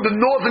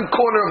northern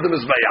corner of the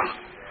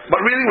Mizbeach. But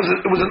really,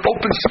 it was an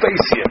open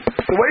space here.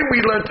 The way we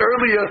learned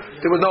earlier,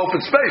 there was no open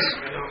space.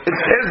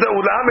 Here's the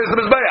Ulam, here's the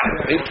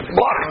Mizbeach. It's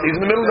blocked.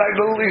 He's in the middle of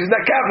he's in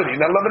that cavity,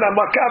 in that 11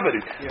 cavity.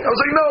 I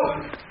was like,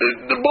 no,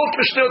 both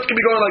Mishnayot can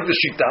be going like the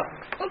Shita.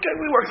 Okay,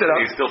 we worked it out.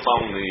 He's still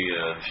following the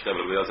Shita,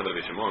 but without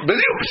Rabbi Shimon. But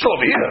he's still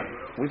over here.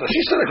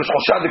 She said it was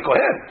Choshad the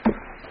Kohen.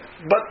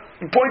 But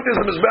the point is,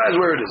 the Mizbeach is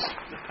where it is.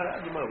 We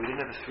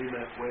didn't have a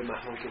three-way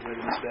mahloket where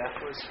the Mizbeach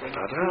was.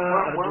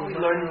 When we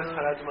learned the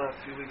Paradima a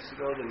few weeks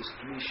ago, there was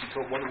three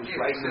shitot. One was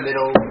right in the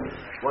middle,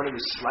 one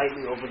was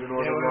slightly over the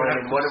northern line,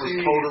 and one was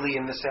totally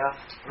in the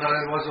south. No,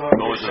 it was in the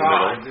middle.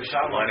 Line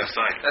of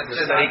sight.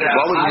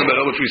 One was in the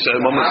middle, which we said.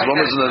 One was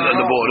in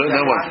the border,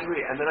 and then one.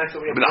 And then I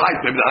thought we Maybe the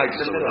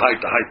height.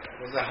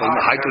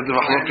 The height of the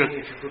mahloket.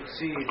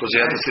 Because he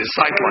had the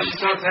sight lines.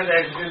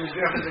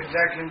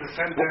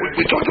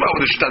 We talked about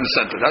with the Shita in the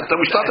center. That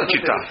we started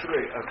Shita.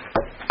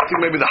 I think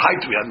maybe the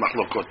height we had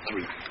machlokot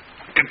 3.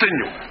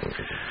 Continue.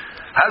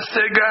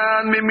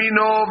 Hasegan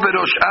mimino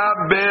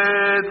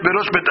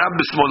verosh bet ab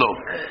bismolo.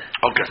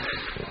 Okay.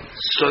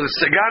 So the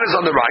segan is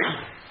on the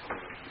right.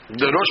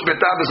 The rosh bet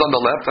ab is on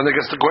the left, and I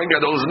guess the Kohen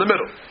Gadol is in the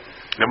middle.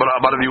 Gemara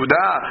Bar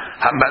Yehuda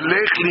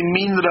hamalech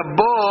limin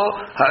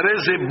rabo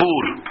hareze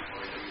bur.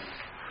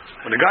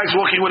 When the guy's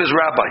walking with his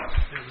rabbi,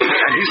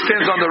 and he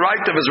stands on the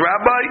right of his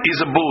rabbi,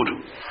 he's a bur.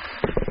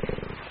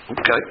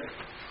 Okay.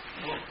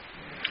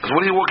 So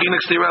what are you walking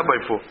next to your rabbi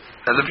for?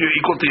 As if you're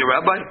equal to your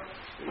rabbi?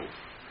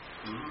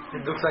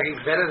 It looks like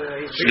he's better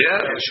than he's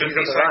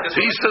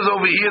He says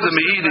over here, the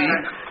Meiri,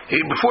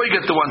 before you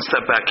get to one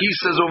step back, he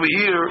says over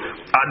here,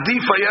 Adif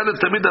hayad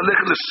tamid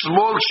alech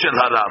l'smol shel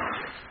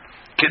harav,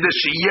 k'dei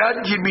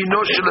sheyad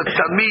yemino shel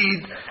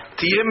tamid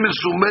tiyeh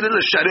mezumen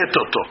l'sharet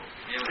oto.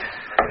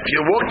 If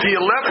you walk to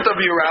your left of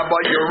your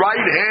rabbi, your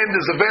right hand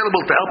is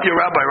available to help your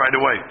rabbi right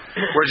away.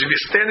 Whereas if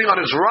you're standing on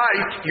his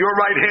right, your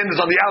right hand is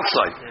on the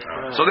outside.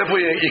 So therefore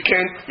you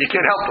can't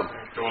help him.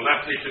 So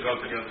left needs to go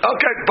together.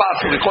 Okay,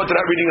 possibly according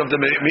to that reading of the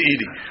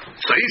Meiri.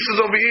 So he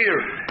says over here,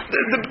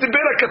 the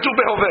Bera Katuv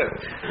Behover.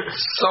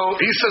 So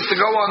he says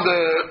to go on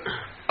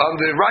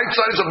the right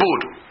side is a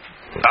bud.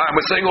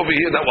 We're saying over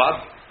here that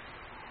what?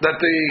 That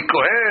the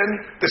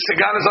Kohen, the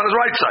Segan is on his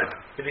right side.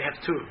 If he has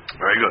two.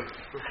 Very good.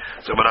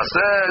 So when I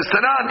says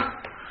Tanan,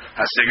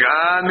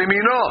 Hasegan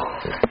mimino,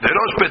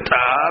 Derosh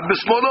betab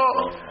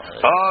bismono.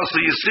 Oh, so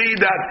you see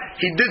that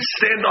he did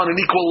stand on an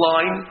equal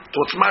line. So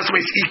it's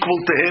masmate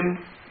equal to him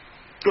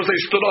because they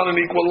stood on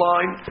an equal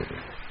line.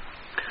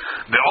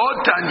 The Od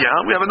Tanya,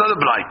 we have another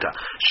braita.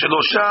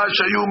 Shelosha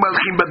shayu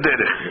malchim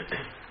baderech.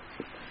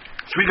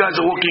 Three guys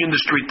are walking in the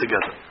street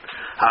together.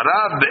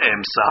 Harav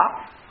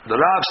be'emsa. The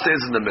Rav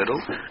stands in the middle.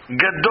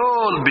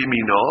 Gadol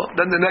bimino.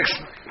 Then the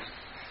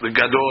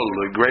Gadol,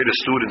 the greatest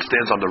student,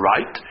 stands on the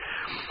right.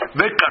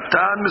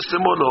 Ve'katan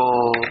misimolo.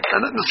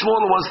 And then the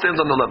smaller one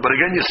stands on the left. But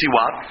again, you see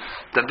what?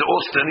 That they're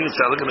all standing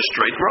in a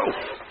straight row.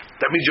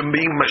 That means you're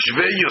being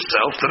mashveh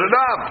yourself to the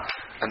Rav.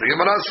 And the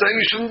Gemara is saying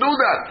you shouldn't do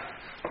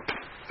that.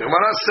 The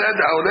Gemara said,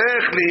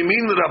 "Haolech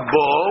liyamin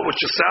rabbo,"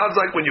 which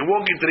sounds like when you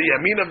walk into the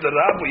yamin of the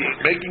Rav,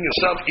 you're making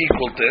yourself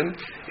equal to him.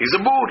 He's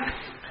a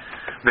bur.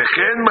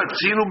 וכן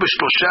מצינו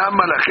בשלושה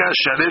מלאכי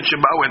השרת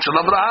שבאו אצל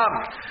אברהם,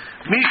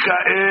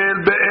 מיכאל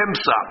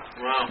באמצע,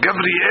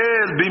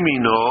 גבריאל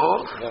בימינו,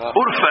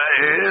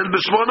 ורפאל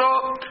בשמאלו.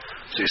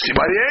 So you see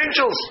by the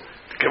angels,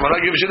 the Gemara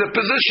gives you the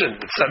position.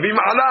 The Tzavim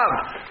Alav.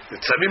 The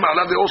Tzavim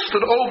Alav, they all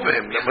stood over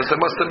him. They must have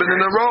been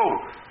in a row.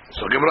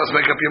 So Gemara,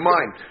 make up your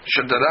mind.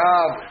 Should the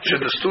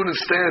student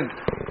stand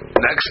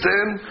next to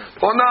him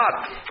or not?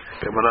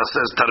 Gemara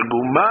says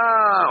Targuma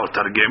or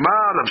Targema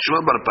Rav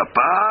Shmuel bar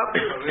Papa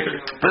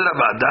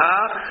Rabada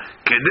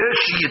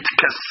Kedesh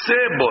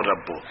Yitkaseh Bo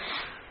Rabbo.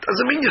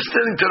 Doesn't mean you're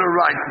standing to the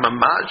right,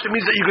 mamash. It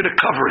means that you're going to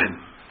cover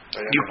him.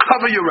 You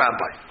cover your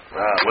rabbi.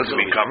 What does it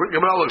mean cover?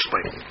 Gemara will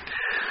explain.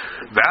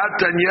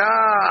 V'atanya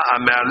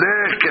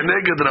amalech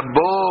keneged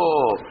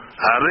Rabbo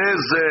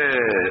hareze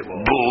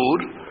bur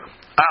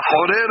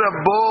achore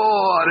Rabbo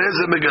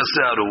hareze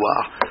megaseh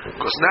aruach.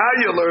 Because now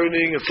you're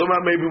learning, and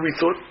somehow maybe we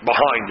thought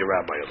behind your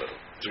rabbi a little.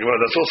 So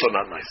that's also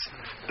not nice.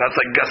 That's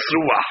like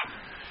gasruach.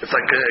 It's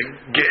like a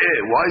ge'eh.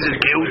 Why is it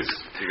ge'ut?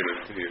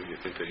 You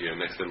think that you're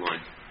next in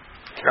line.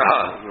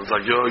 It's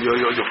like you're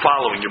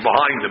following, you're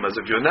behind him as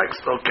if you're next.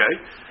 Okay,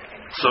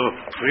 so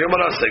for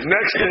Gemara sake,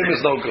 next to him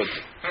is no good,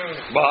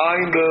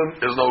 behind him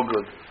is no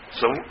good.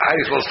 So how are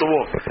you supposed to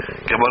walk?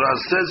 Gemara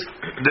says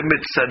the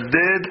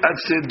mitzaded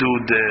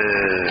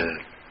atzedudeh,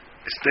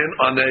 stand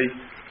on a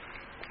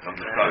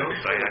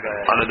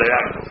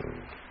diagonal.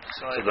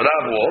 So the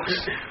Rav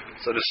walks.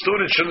 So the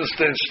student shouldn't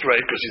stand straight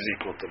because he's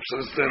equal to him.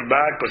 Shouldn't stand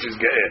back because he's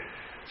ge'eh.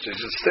 So he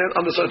should stand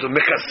on the side of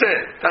mechaseh.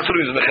 That's what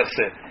he means,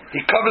 mechaseh. He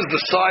covers the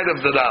side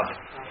of the Rav.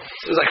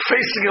 So it's like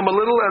facing him a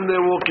little, and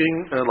they're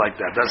walking like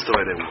that. That's the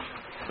way they walk.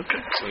 Okay.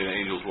 So the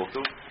angels walk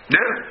too?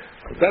 Yeah.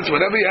 That's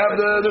whenever you have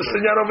the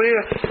sinyan over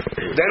here,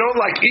 they don't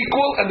like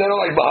equal and they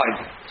don't like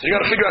behind. So you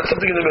got to figure out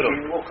something in the middle.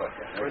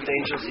 Weren't the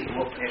angels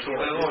equal?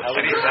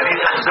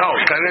 No,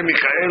 Kareh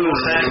Michael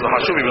is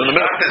Hashuv. He was in the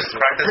middle. Practice.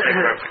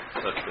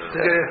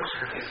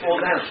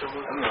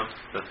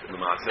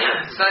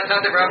 It's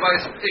not the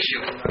rabbi's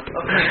issue.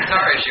 It's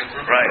our issue.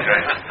 Right.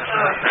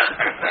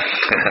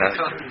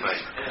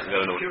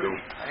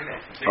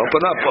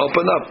 Open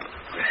up.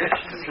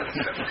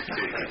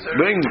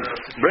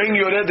 Bring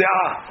your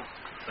Rede'ah.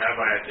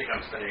 Rabbi, I think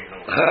I'm staying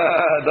home.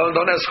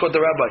 Don't escort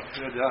the rabbi.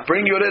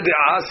 Bring your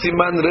Rede'ah,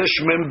 Siman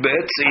Resh Mem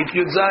Bet, Seif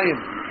Yud Zayin.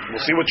 We'll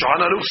see what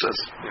Yohanan Aruf says.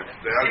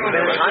 He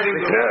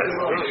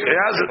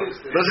has it.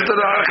 Listen to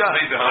the Harakah.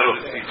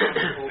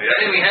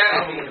 Betty, we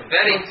have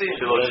Betty.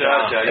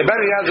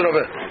 Betty has it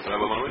over.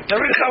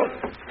 Read Chavod.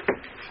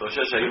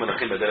 שלושה שהיו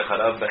מנחים בדרך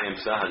הרב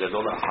באמצע,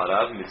 הגדול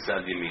אחריו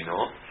מצד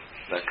ימינו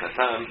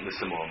והקטן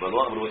לשמאל.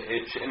 ולא אמרו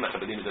שאין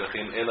מכבדים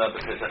בדרכים אלא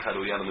בפתח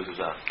הראויה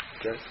למזוזה.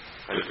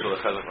 היו שלו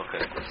אחד אחר.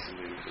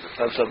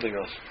 That's something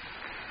else.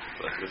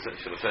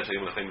 שלושה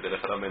שהיו מנחים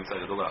בדרך הרב באמצע,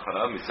 הגדול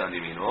אחריו מצד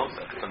ימינו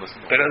והקטן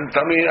לשמאל.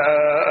 תell me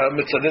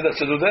מצדד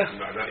הצדודה?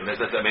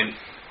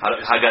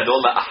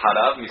 הגדול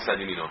אחריו מצד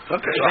ימינו.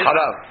 Okay, so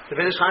אחריו. The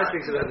Finnish Chaim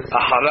speaks about this.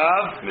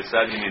 אחריו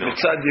מצד ימינו.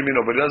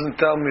 But it doesn't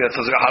tell me it's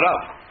אחריו.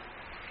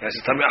 Yes,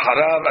 tell me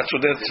אחריו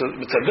הצודד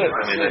מצדד.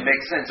 It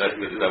makes sense.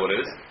 Is that what it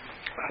is?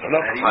 I don't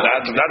know.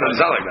 That doesn't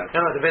sound like that.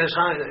 No, the Finnish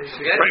Chaim.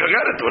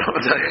 Forget it.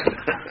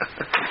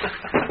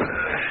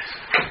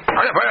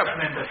 Hurry up.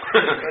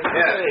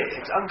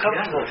 It's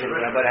uncomfortable for me,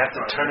 but I have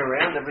to turn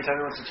around every time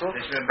he wants to talk.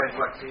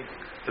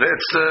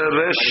 Let's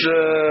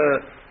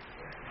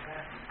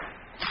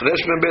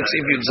Resh Mem Bet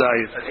Seif Yud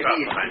Zayin.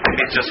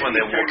 It's just when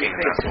they're walking.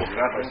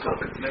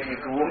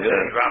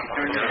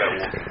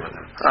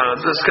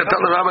 This can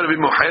tell the rabbi to be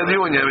mohed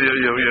you and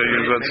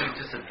you're good.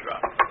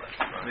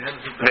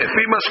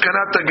 לפי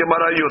משכנת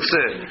הגמרא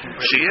יוצא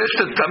שיש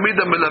לתמיד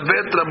המלווה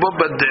את רבו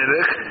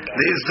בדרך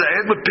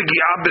להיזהר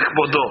בפגיעה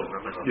בכבודו.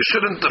 You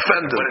shouldn't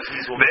defend it.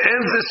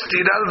 ואין זה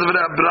סתירה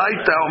לדברי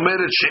הברייתא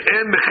אומרת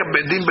שאין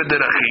מכבדים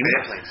בדרכים.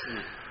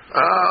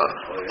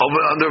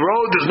 On the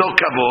road there's no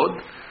כבוד.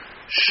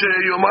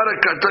 שיאמר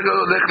הכתב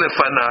הולך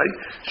לפניי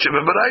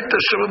שבברייתא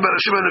שומעים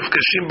בראשים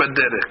הנפגשים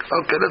בדרך.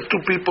 Okay, that's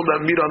two people that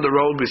meet on the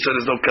road. We said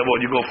there's no kavod.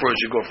 You go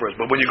first.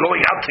 But when you're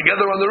going out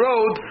together on the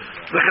road,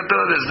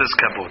 there's this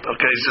kavod.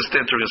 Okay, he's just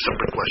answering a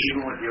separate question.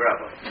 Even with your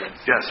rabbi.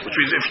 Yes, which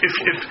means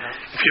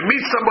if you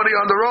meet somebody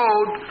on the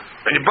road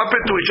and you bump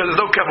into each other,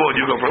 there's no kavod.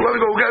 You go first.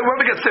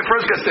 Whoever gets there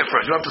first gets there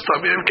first. You don't have to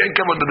start. You can't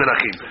kavod the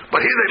derachim.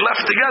 But here they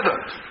left together.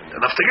 They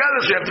left together,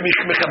 so you have to be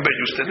mechabed.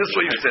 You stand this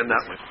way, you stand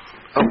that way.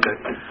 Okay.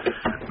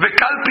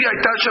 V'kalpi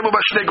הייתה שם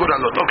בשני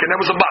גורלות. Okay,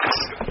 there was a box.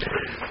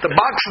 The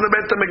box in the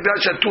Beit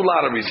HaMikdash had two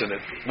lotteries in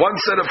it. One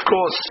said, of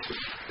course,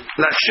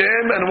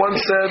 L'Hashem, and one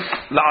said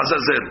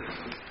L'Azazel.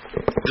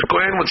 The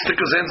Kohen would stick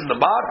his hands in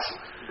the box,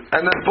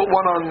 and then put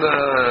one on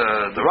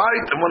the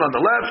right and one on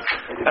the left,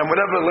 and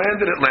whatever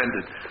landed, it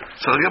landed.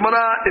 So the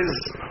Gemara is,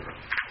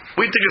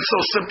 we think it's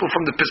so simple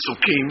from the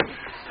Pesukim.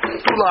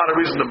 Two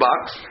lotteries in the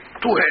box.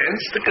 Two hands,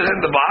 stick it in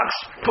the box,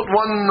 put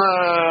one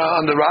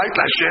on the right,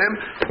 Hashem,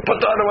 put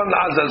the other one,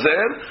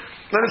 Azazel,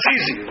 then it's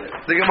easy.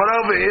 The Gemara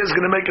over here is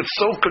going to make it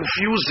so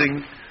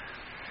confusing.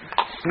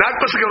 Not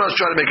because the Gemara is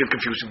trying to make it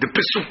confusing. The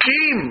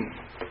Pesukim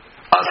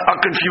are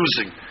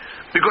confusing.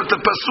 Because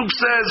the Pasuk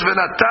says,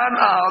 V'natan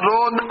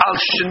Aaron al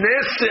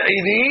Shnei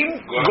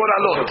Se'irim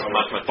Goralot.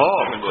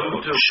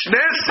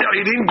 Shnei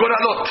Se'irim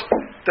Goralot.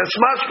 That's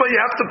mashma you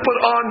have to put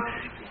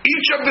on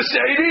each of the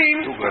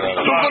Sa'idim, two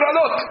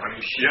Goralot.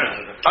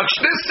 Al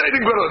Shnei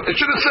Sa'idim Goralot. It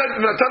should have said,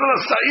 Natan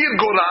al Sa'ir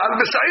Goral,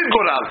 V'Sa'ir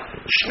Goral.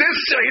 Shnei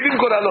Sa'idim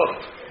Goralot.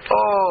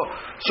 Oh,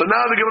 so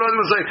now the Gemara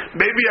will say,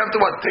 maybe you have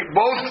to what? Take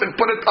both and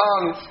put it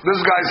on this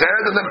guy's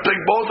head, and then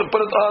take both and put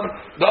it on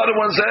the other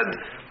one's head.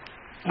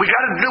 We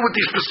got to deal with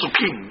these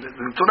Pesukim.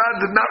 The Torah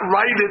did not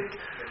write it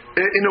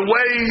in a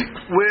way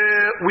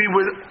where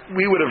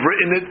we would have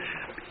written it.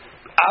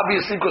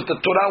 Obviously, because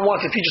the Torah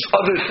wants to teach us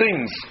other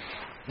things.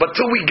 But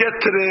till we get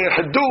to the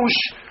Hadush,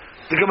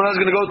 the Gemara is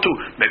going to go to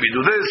maybe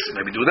do this,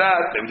 maybe do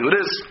that, maybe do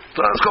this.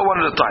 So let's go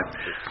one at a time.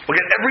 We'll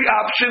get every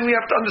option. We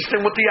have to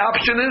understand what the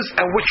option is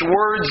and which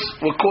words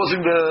were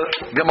causing the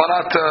Gemara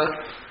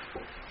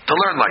to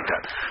learn like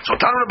that. So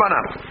Tanu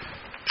Rabbanan.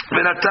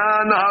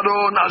 V'natan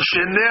Haron al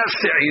shenei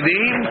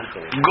se'idim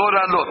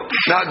goralot.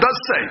 Now it does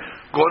say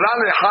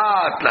goral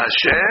echad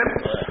laHashem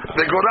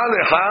vegoral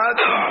echad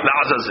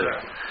laAzazel.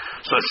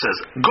 So it says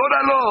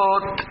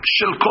goralot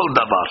shel kol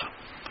davar.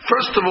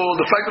 First of all,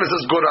 the fact that it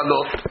says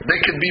goralot, they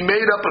can be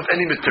made up of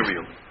any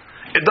material.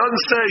 It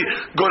doesn't say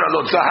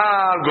goralot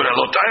zahar,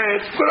 goralot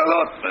ed,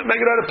 goralot. Make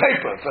it out of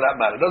paper, for that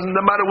matter. It doesn't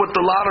matter what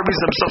the lotteries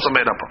themselves are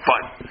made up of.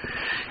 Fine.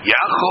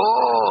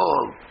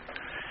 Yachol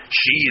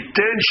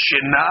sheyiten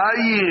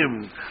shenayim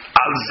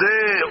al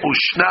zeh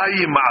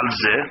ushnayim al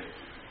zeh,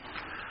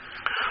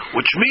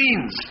 which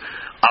means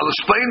I'll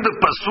explain the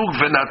pasuk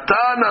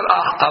v'natan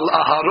al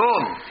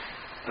Aharon,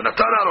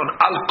 v'natan Aharon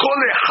al kol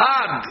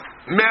echad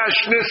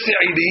me'ashnei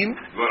se'idim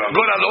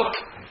goralot.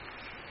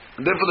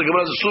 And therefore the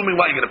Gemara is assuming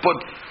why you're going to put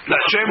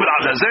L'Hashem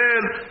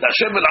v'L'Azazel,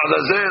 L'Hashem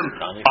v'L'Azazel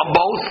on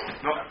both.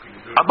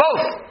 On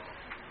both.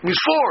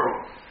 Means four.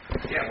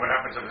 Yeah, what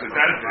happens if there's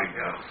that thing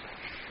now?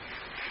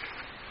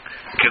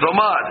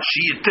 כלומר,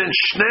 שייתן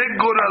שני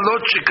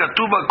גורלות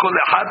שכתוב על כל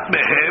אחד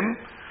מהם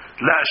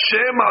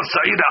להשם על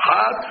סעיד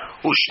אחד,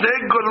 ושני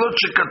גורלות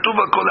שכתוב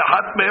על כל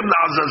אחד מהם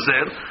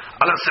לעזאזל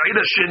על הסעיד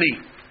השני.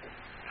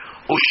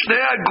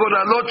 ושני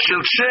הגורלות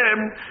של שם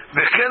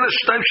וכן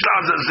השתיים של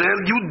עזאזל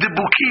יהיו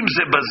דבוקים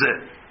זה בזה.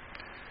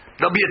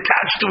 They'll be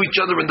attached to each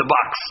other in the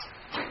box.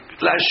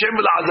 להשם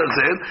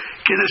ולעזאזל,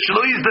 כדי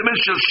שלא יזדמן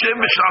של שם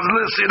ושל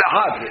עזאזל סעיד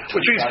אחד.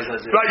 Which means,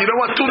 right, you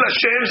don't want two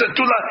Hashems and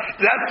two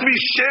there has to be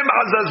Shem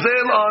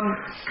Azazel on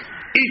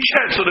each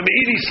head. So the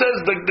Meiri says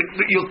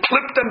you'll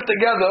clip them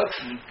together.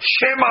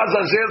 Shem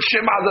Azazel,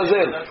 Shem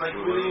Azazel.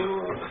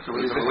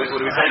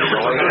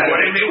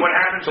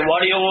 So what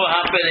do you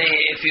happen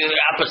if you're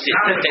opposite?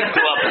 Take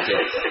two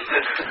opposites.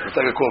 It's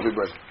like a coffee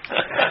break.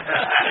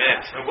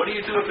 So what do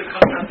you do if it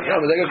comes out? Yeah,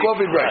 it's like a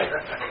coffee break.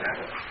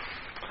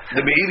 The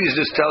Meiri is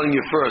just telling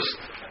you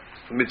first,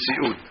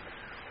 Mitziut.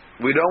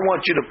 We don't want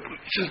you to,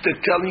 since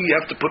they're telling you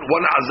have to put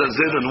one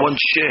Azazel and one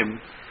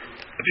Shem,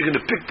 if you're going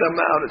to pick them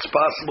out, it's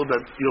possible that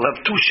you'll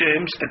have two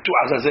Shems and two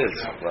Azazels.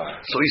 Right.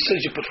 So he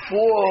says you put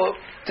four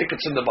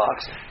tickets in the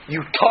box,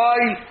 you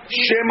tie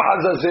Shem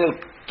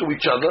Azazel to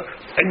each other,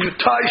 and you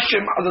tie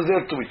Shem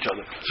Azazel to each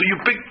other. So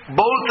you pick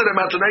both of them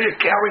out, so now you're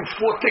carrying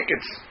four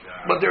tickets,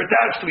 but they're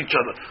attached to each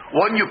other.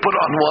 One you put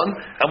on one,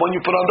 and one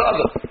you put on the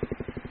other.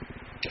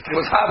 It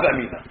was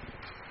Havamina.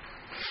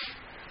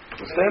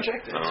 Understand?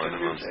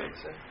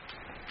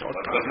 The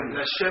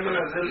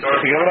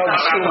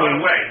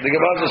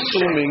Gemara is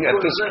assuming at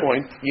this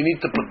point you need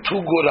to put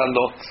two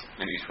goralot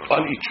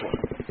on each one,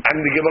 and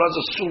the Gemara is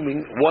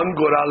assuming one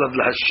goral of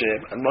Hashem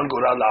and one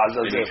goral of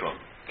Azazel.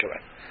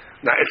 Correct.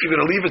 Now, if you're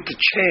going to leave it to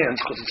chance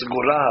because it's a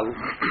goral,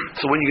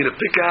 so when you're going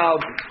to pick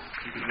out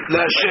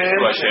Hashem,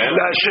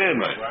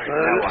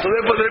 so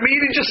therefore the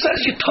meeting just says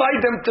you tied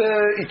them to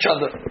each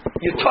other.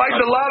 You tied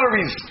the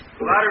lotteries.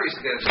 Lotteries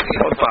together.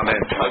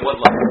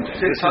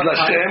 This is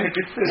Hashem.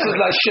 This is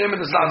Hashem, and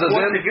this is Azazel.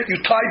 You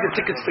tied the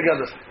tickets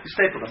together. You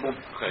staple them.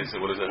 Okay,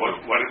 so what does that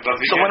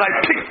So when I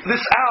picked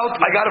this out,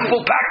 I got a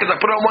full package. I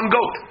put it on one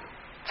goat.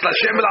 It's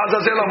Hashem and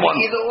Azazel on one.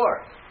 Either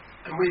or.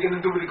 And what are you going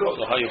to do with the goat?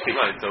 So how you pick?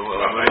 Right. So what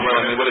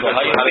is that?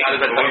 How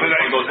does that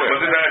What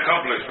did that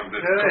accomplish from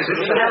this?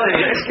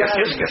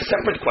 It's a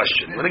separate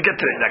question. We're going to get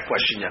to that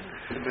question yet.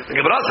 The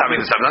Gemara is having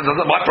this. That's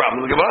not my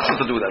problem. The Gemara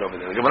has to do that over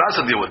there. The Gemara has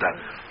to deal with that.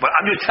 But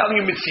I'm just telling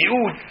you,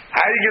 Mitziut,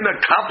 how are you going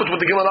to accomplish what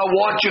the Gemara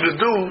wants you to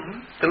do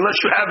unless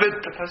you have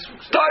it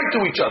tied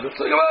to each other?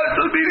 So the Gemara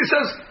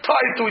says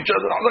tied to each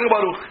other.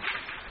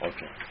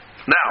 Okay.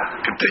 Now,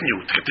 continue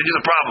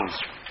the problems.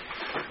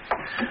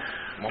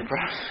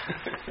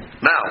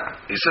 Now,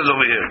 he says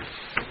over here.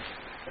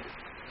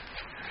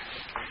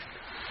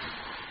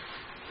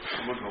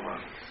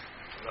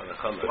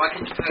 Why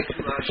can't you tie two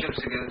Hashems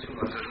together?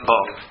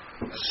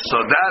 So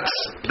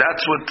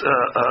that's what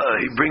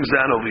he brings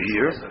down over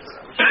here.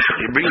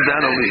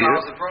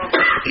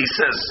 He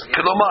says,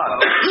 Kelomar,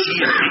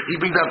 he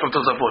brings down from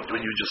Tosafot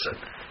when you just said.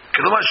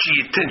 Kelomar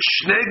sheyitin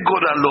shnei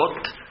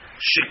goralot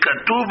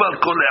shekatuv al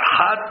kol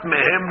echad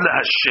mehem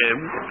leHashem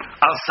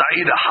al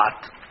sa'id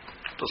achat.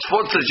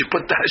 Tosfot says you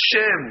put the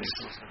Hashems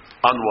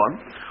on one.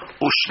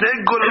 U'shnei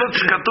goralot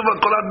shekatuv al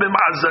kol echad mehem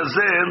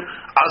azazel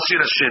al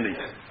sa'id hasheni.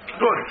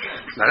 Good.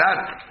 Now that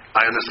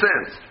I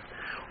understand.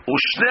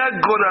 U'shnei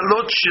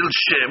goralot shel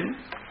Shem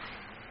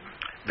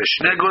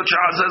V'shnei gorot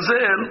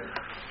she'azazel.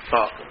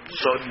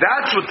 So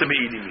that's what the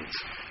me'idi means.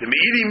 The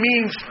me'idi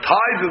means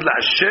tie the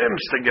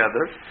Hashems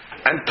together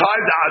and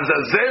tie the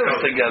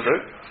Azazels together.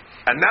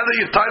 And now that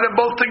you tie them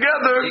both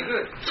together,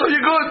 so you're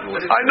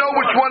good. I know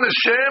which one is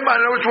Shem, I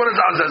know which one is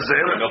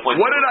Azazel.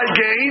 What did I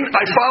gain?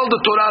 I followed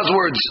the Torah's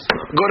words.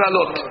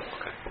 Goralot.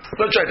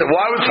 Let's try that.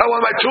 Why would I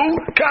want my two?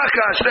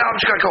 Kaka, shnei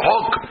amshka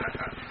kahok.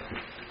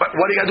 But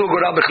what do you got to do with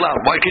Goral Bechlam?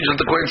 Why can't you let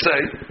the Kohen say,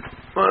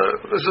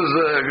 this is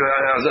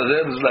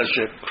Azazel, this is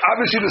Hashem?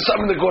 Obviously there's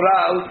something in the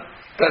Goral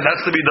that has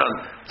to be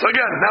done. So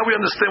again, now we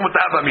understand what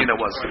the Avamina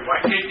was. Why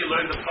can't you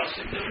learn the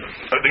pasuk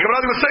differently? The Gemara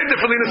is going to say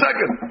differently in a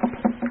second.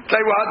 Tell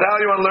you what, how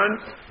you want to learn?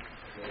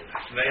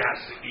 They have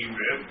to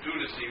do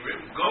the Serim,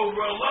 go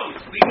roll out.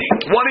 Meaning,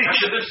 one each.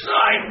 To the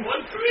side,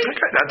 one for each.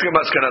 Okay, that's the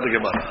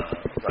Gemara.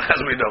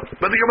 As we know.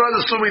 But the Gemara is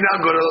assuming now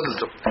go to the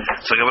two.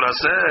 So the Gemara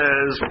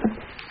says,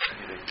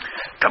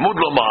 Tamud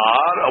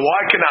Lomar, why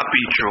cannot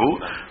be true?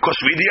 Because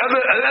we the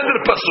other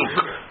pasuk.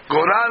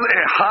 Goral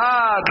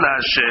echad la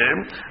Hashem,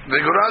 the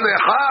Goral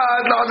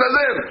echad la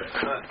Azazel.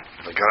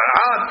 The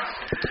Goral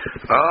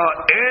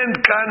אין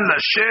כאן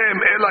לשם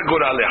אלא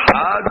גורל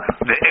אחד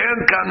ואין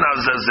כאן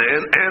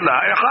לעזאזל אלא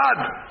אחד.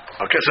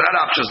 Okay, so that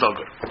option is no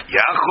good.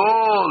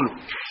 יכול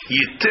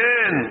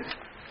ייתן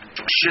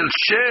של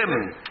שם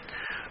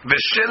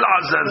ושל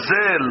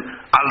עזאזל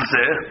על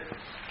זה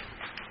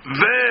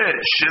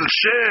ושל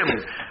שם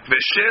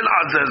ושל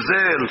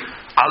עזאזל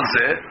על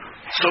זה.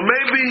 So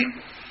maybe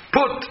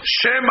put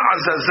שם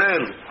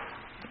עזאזל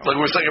like we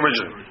were saying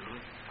originally.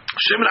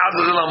 שם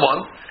עזאזל on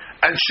one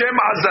and Shem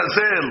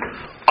Azazel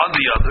on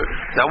the other.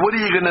 Now, what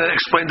are you going to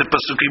explain the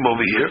Pasukim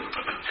over here?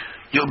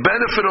 You'll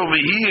benefit over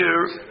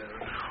here.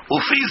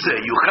 Ufize,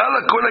 Yuchal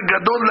HaKol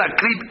HaGadol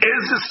Lakrit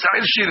Eze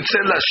Sa'il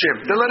Shirtze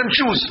LaShem. Then let him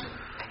choose.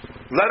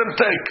 Let him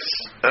take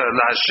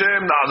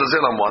LaShem,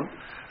 Azazel on one,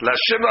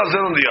 LaShem,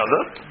 Azazel on the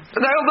other, and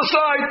then he'll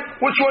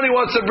decide which one he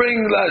wants to bring.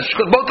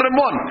 Because both of them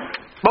won.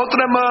 Both of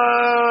them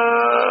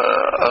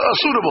are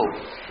suitable.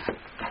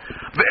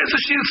 Ve'eze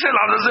Shirtze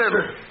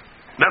Azazel.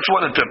 That's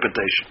one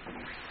interpretation.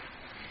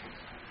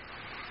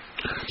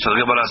 So the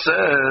Gemara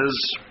says,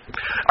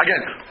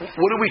 again,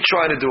 what are we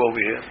trying to do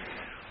over here?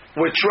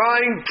 We're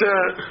trying to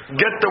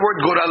get the word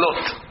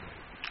goralot,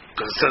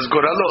 because it says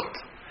goralot.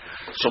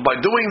 So by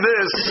doing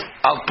this,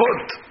 I'll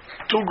put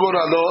two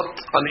goralot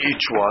on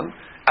each one,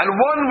 and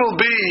one will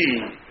be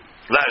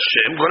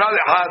Lashem, goral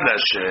echad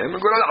Lashem,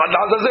 goral echad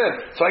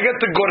Azazel. So I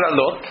get the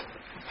goralot,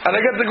 and I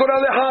get the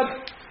goral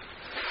echad.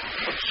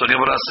 So the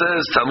Gemara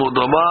says, Tamud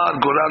Omar,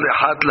 goral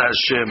echad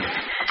Lashem.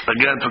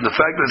 Again, from the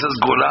fact that it says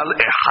goral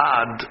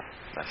echad,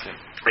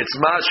 it's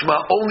mashma,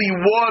 only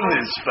one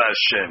is for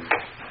Hashem.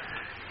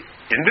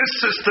 In this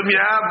system you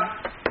have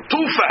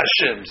two for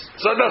Hashems,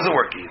 so it doesn't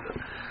work either.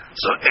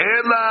 So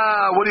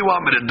Ela, what do you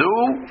want me to do?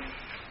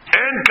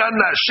 En kan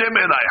Hashem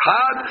ela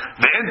echad,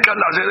 ve'en kan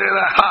Azazel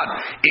ela echad.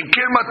 In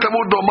kelma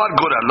tamud domar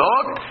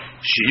goralot,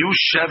 shiyu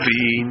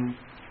shavim,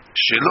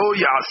 shelo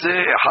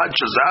ya'aseh echad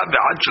shel zahav,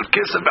 ve'echad shel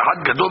kesef, ve'echad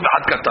gadol,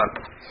 ve'echad katan.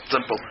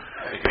 Simple.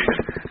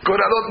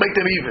 Goralot make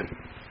them even.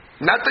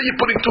 Not that you're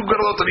putting two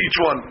goralot on each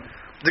one.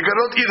 The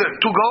goralot either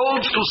two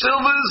golds, two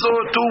silvers,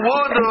 or two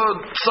wood,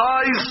 or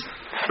size.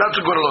 That's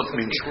what goralot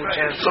means.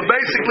 So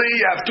basically,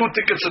 you have two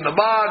tickets in the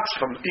box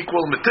from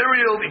equal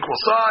material, equal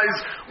size.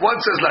 One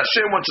says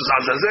Lashem, one says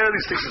Azazel.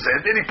 He sticks his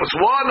hand in. He puts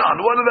one on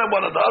one of them,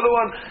 one on the other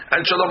one,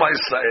 and Shalom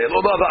Yisrael.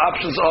 All the other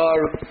options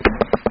are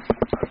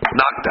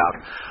knocked out.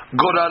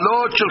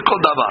 Goralot shel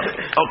kol davar.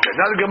 Okay,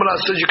 now the Gemara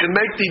says you can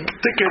make the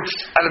tickets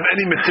out of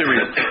any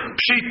material.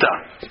 Pshita.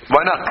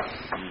 Why not?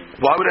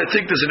 Why would I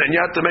think there's an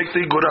enyat to make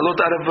the goralot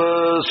out of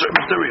certain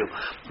material?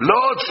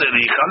 Lo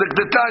tzarich alek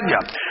detanya.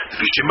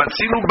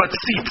 V'shematzinu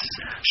batzitz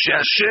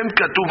she'Hashem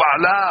katuv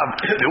alav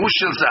ve'hu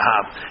shel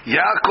zahav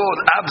Yaakov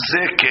av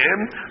zekem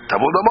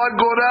tavod amar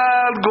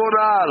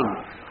goral.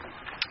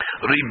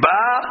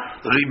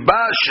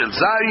 Riba shel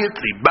zayit,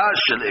 riba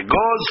shel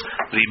egoz,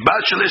 riba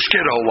shel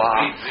eshkeroa.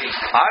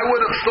 I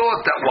would have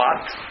thought that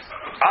what?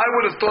 I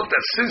would have thought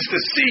that since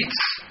the seats,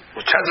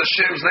 which has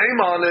Hashem's name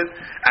on it,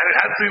 and it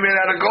has to be made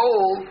out of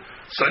gold,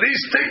 so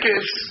these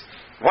tickets,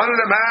 one of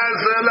them has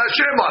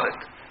Hashem on it.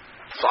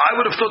 So I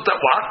would have thought that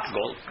what?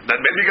 Gold. That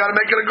maybe you got to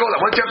make it a gold.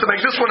 And once you have to make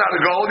this one out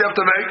of gold, you have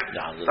to make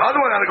the other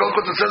one out of gold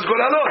because it says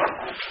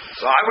goralot.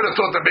 So I would have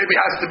thought that maybe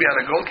it has to be out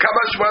of gold.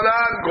 Kabash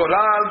malan,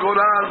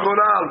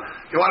 goral.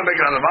 You want to make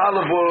it out of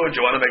olive wood,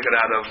 you want to make it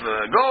out of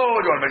gold,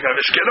 you want to make it out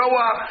of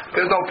ishkeroa,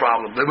 there's no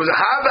problem. There was a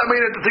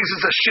Havamina that thinks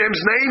it's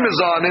Hashem's name is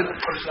on it.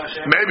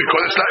 Maybe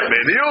because it's like,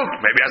 maybe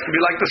it has to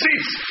be like the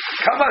seats.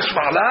 Kabash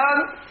malan,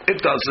 it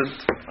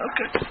doesn't.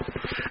 Okay.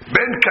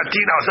 Ben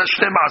Katin asa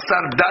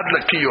 12 dad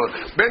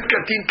lakiyot. Ben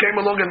Katin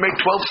came along and made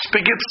 12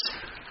 spigots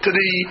to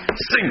the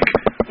sink,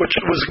 which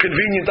was a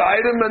convenient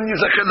item and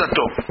yizachel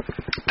lato.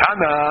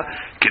 Tana,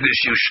 kede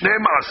shiu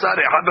 12 echad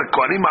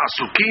hakohanim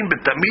asukim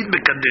betamid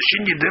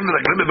bekadeshin yedem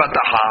v'raglim bebat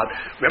achad.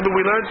 Remember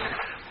we learned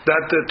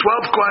that the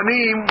 12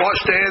 kohanim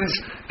washed hands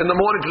in the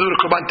morning to do the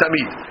korban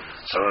tamid.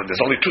 So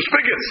there's only 2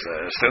 spigots.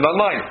 Stand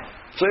online.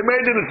 So he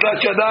made it in Tlat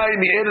Yadayim,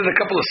 he added a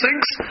couple of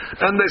sinks,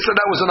 and they said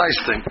that was a nice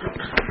thing.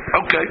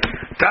 Okay.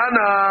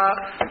 Tana.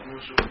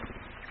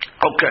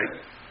 Okay.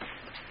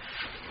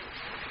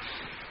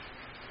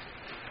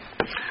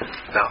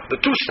 Now, the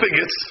two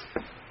spigots,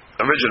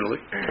 originally,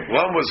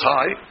 one was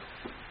high,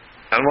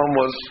 and one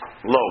was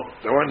low.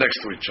 They weren't next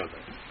to each other.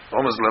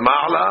 One was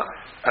lema'ala,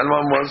 and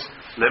one was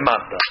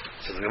lemata.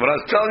 So the Gemara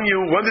is telling you,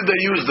 when did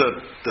they use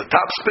the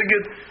top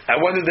spigot, and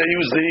when did they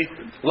use the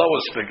lower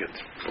spigot?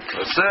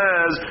 It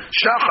says,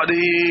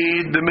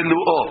 shacharit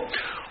b'milu'o.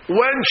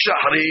 When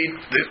shacharit,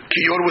 the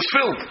kiyor was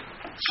filled.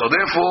 So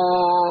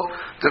therefore,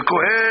 the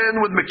kohen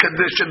would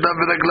mekadesh it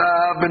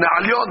b'reglav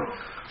b'na'alyon.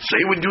 So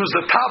he would use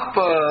the top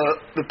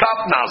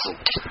nozzle.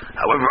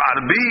 However,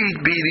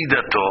 arbit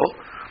b'iridato,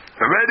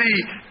 already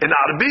in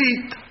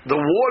arbit, the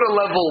water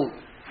level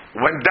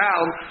went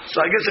down.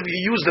 So I guess if you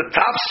use the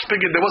top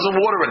spigot, there wasn't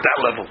water at that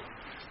level.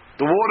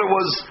 The water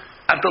was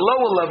at the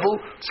lower level,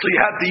 so you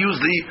had to use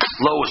the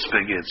lower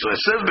spigot. So it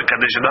says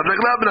b'kadesh it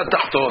b'reglav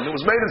b'na'tachton. It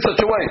was made in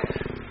such a way,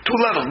 two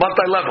levels,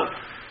 multi-level.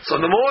 So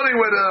in the morning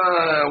when the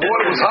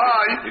water was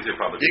high, you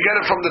get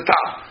it from the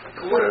top.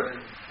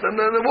 And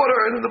then the water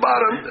in the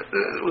bottom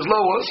it was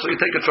lower, so you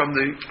take it from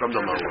the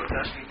lower.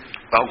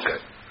 Okay.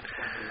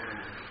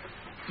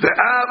 The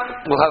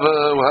app we'll have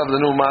the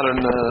new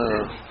modern.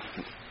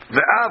 The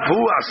app who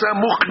asa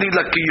muchni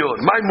lakiyor.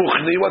 My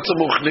muchni, what's a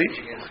muchni?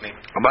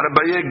 Amar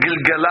Abaye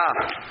gilgala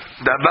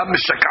daba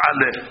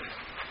mishakale.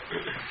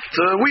 It's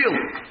a wheel,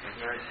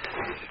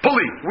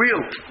 pulley,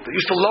 wheel. They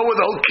used to lower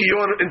the whole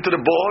kiyor into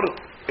the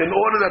board in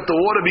order that the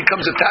water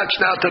becomes attached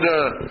now to the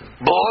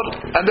board,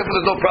 and therefore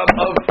there's no problem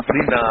of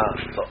rina.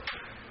 So,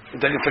 you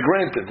take it for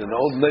granted. In the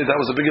old days, that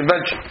was a big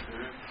invention.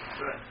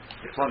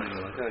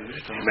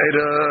 Made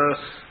a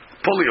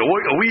pulley, a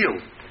wheel.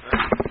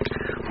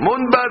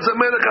 Munbaz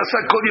Amelech asa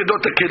kol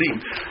yedot kelim.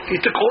 He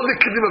took all the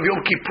kelim of Yom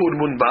Kippur,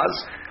 Munbaz,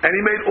 and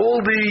he made all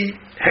the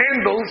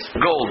handles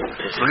gold.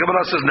 So the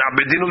Gemara says,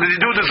 "Na'bedinu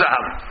lididu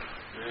dezahav."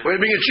 We're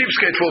being a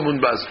cheapskate for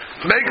Munbaz.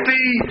 Make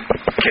the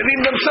kelim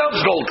themselves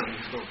gold.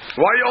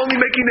 Why are you only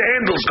making the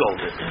handles gold?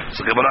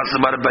 So the Gemara says,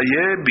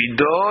 "Marbaye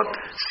bidot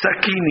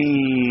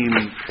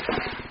sakinim."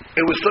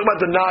 It was talking about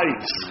the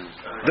knives.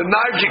 The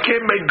knives you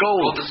can't make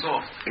gold.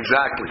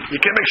 Exactly. You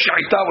can't make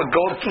shaita with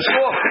gold. It's too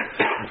soft.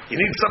 You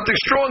need something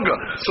stronger.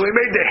 So he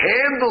made the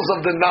handles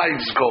of the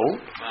knives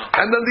gold,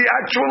 and then the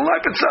actual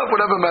knife itself,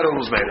 whatever metal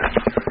was made of.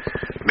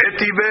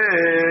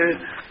 Metive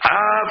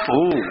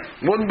afu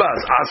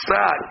munbaz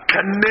asa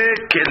kane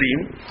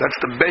kelim. That's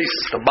the base,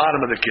 the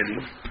bottom of the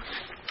kelim.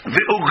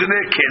 The ugne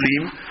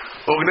kelim.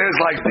 Ugne is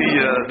like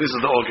this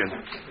is the organ.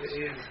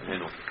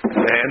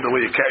 The handle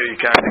where you carry the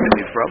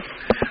kelim from.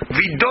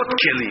 Vidot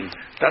kelim.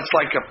 That's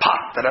like a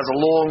pot that has a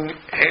long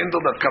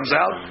handle that comes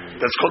out.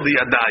 That's called the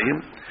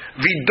yadayim.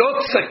 Vidot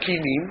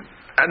sakinim,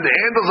 and the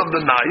handles of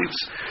the knives.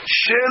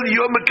 Shel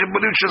Yoma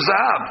kibburim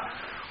shazav.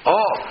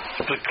 Oh,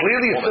 but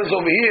clearly it says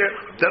over here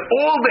that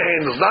all the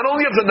handles, not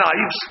only of the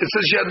knives, it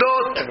says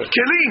yadot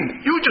kelim.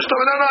 You just told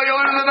me, no, you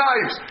only the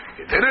knives.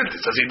 He did it.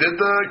 It says he did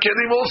the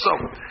kelim also.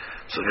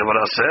 So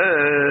Gemara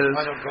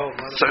says.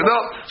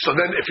 So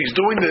then if he's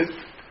doing it,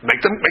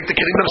 make the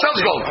kelim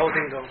themselves gold.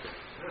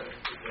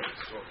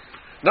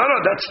 No,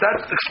 that's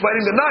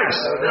explaining the knives.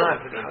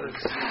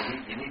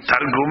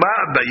 Targuma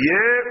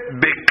Abaye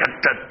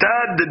bekatata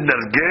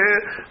denarge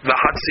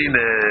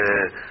v'hatzine,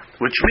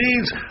 which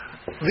means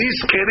these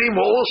kelim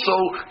were also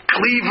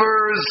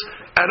cleavers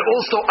and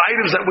also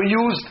items that were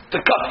used to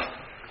cut.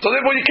 So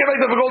therefore, you can't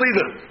make them for gold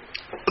either.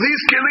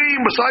 These kelim,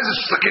 besides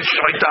the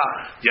shaita,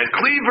 you had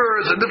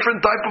cleavers and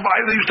different type of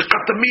items they used to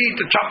cut the meat,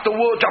 to chop the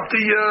wood, chop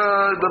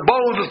the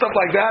bones and stuff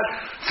like that.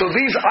 So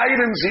these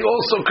items, he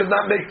also could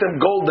not make them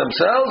gold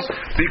themselves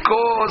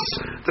because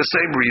the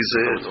same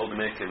reason.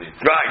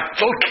 Right.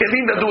 It's all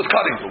kelim that do with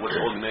cutting. So what's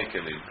all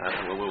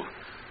kelim?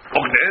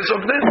 Ogne is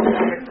ogne.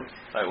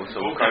 Right, so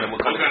what kind of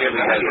kelim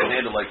has a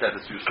handle like that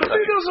that's used for cutting?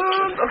 Maybe there's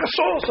like a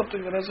saw or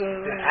something that has a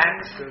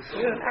axe.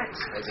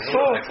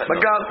 saw.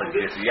 Magal.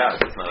 It's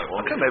not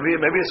Okay, maybe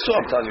a saw.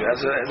 I'm telling you, it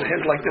has a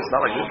handle like this,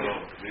 not like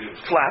this.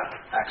 Flat.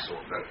 Axle.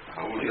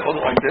 You hold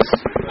it like this.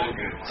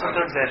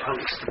 Sometimes that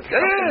hooks. Yeah,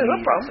 no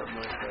problem.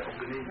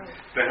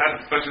 They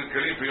had special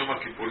kelim for Yom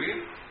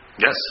Kippurim.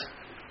 Yes.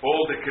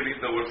 All the kelim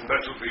that were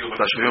special for Yom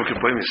That's for Yom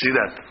Kippurim. You see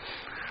that?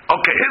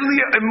 Okay.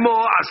 Hilya Imo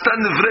Astan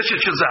Nevreshet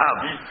Shel Zahav.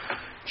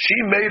 She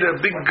made a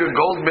big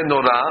gold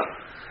menorah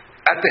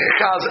at the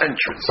Hechal's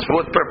entrance. For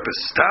what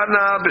purpose?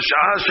 Tana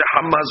b'sha'ah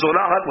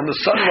she'hamazorah. When the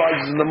sun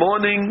rises in the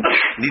morning,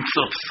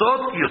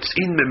 nitzotzot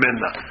yotzin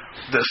memena.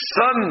 The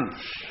sun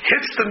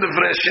hits the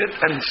nevreshet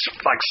and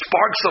like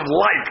sparks of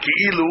light,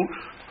 ki'ilu,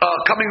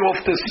 coming off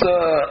this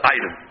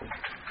item.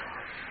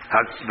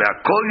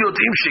 והכל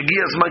יודעים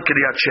שהגיע הזמן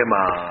קריאת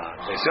שמע.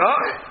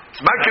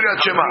 זמן קריאת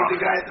שמע.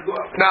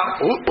 Now,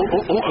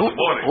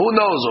 who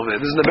knows over there?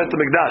 This is the Beit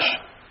HaMikdash.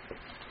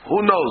 Who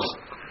knows?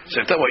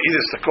 So either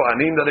it's the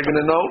Kohanim that are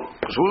going to know.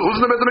 Because who's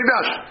in the Beit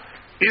HaMikdash?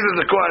 Either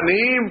the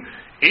Kohanim,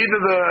 Either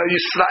the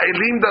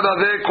Yisraelim that are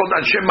there called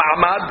Anshe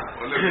Ma'amad,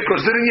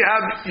 because didn't you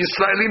have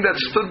Yisraelim that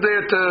stood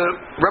there to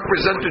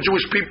represent the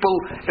Jewish people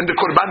in the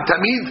Korban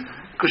Tamid?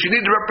 Because you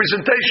need the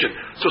representation.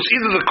 So it's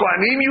either the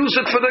Kohanim use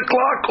it for the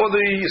clock, or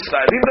the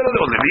Yisraelim that are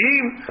there, or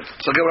Levim.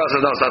 So Gemara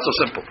says, no, it's not so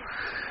simple.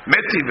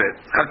 Metive,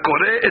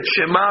 Hakore et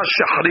Shema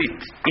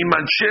Shachrit, Im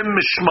Anshe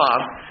Mishmar.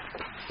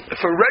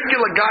 If a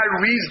regular guy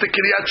reads the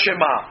Kiryat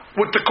Shema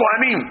with the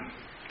Kohanim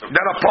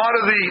that are part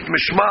of the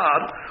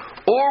Mishmar,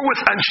 or with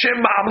Anshe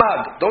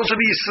Ma'amad, those are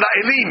the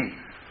Yisraelim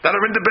that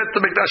are in the Beit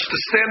HaMikdash to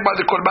stand by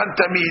the Korban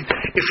Tamid.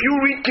 If you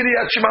read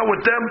Kiryat Shema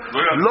with them,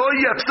 Lo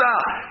Yatsa,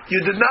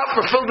 you did not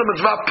fulfill the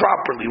mitzvah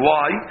properly.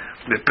 Why?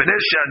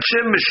 Anshe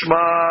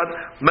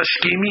Mishmar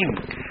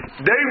Mashkimim.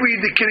 They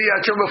read the Kiryat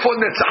Shema before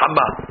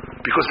Netzahama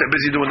because they're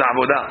busy doing the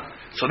Avodah.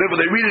 So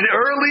therefore they read it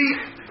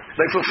early.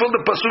 They fulfill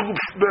the pasuk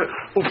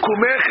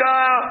Uvkumecha.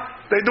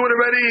 They do it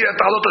already at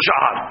Alot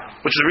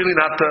HaShahar, which is really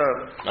not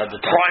the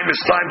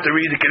primest time to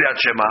read the Kiryat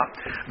Shema.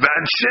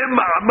 V'anshe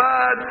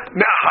Ma'amad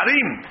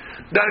Me'aharim.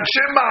 The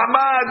Anshe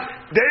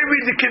Ma'amad, they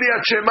read the Kiryat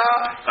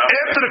Shema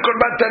after the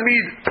Korban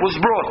Tamid was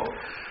brought.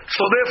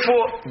 So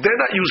therefore, they're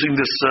not using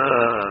this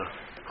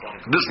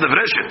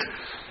Nevreshet.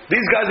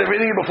 These guys are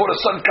reading it before the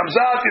sun comes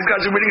out. These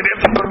guys are reading it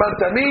after the Korban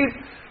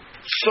Tamid.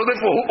 So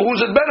therefore,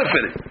 who's it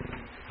benefiting?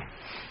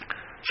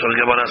 So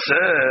the Gemara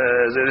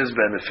says it is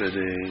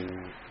benefiting.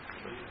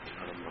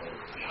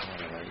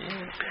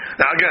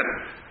 Now again,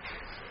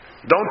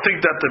 don't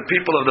think that the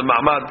people of the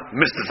Ma'amad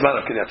missed the Zman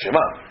of Kiryat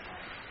Shema.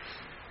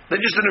 They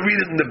just didn't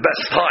read it in the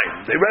best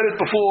time. They read it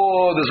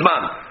before the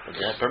Zman,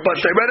 but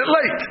they read it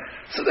late.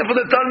 So therefore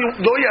they're telling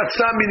you, Lo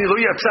Yatsa mini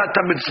Lo Yatsa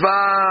ta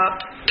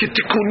mitzvah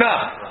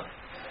kitikuna.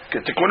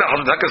 Kitikuna,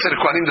 like I said,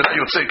 the Kohanim did not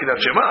Yotzei Kiryat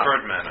Shema.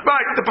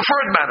 Right, the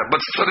preferred manner. But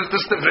so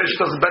this Nevresh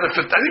doesn't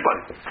benefit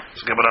anybody.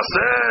 So Gemara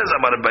says,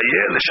 Amar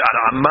Abaye l'shar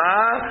amma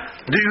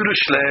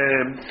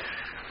di'urushlem.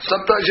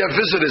 Sometimes you have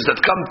visitors that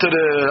come to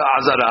the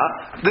Azara.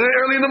 They're there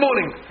early in the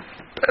morning.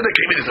 And they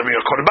came in to bring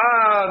a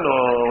korban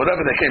or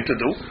whatever they came to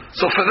do.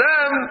 So for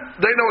them,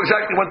 they know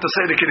exactly when to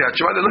say the Kiryat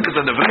Shema. They look at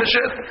the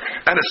Nevreshet,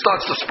 and it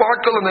starts to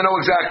sparkle, and they know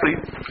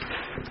exactly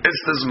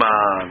it's the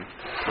Zman.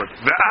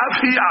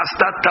 Ve'afi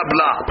astat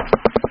tabla.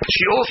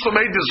 She also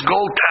made this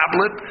gold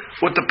tablet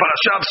with the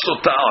parasha of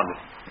Sotah on it.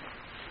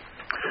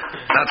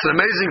 That's an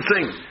amazing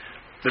thing.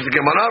 That the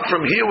Gemara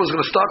from here was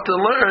going to start to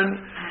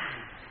learn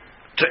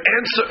to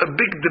answer a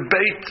big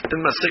debate in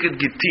Masechet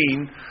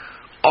Gittin.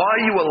 Are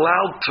you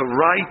allowed to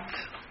write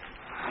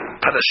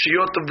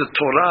parashiot of the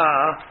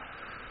Torah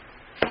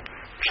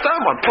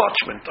stam on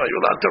parchment? Are you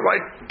allowed to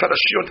write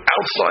parashiot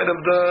outside of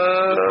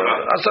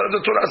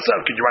the Torah itself?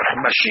 Could you write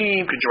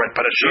Hamashim? Could you write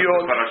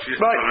parashiot?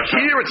 Right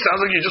here, it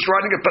sounds like you're just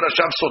writing a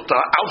parasha of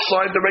Sotah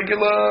outside the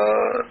regular.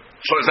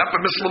 So is that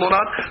permissible or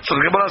not? So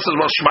the Gemara says,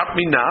 "Well, shmat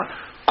mina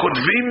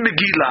kodvim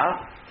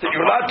megillah." That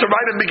you're allowed to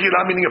write a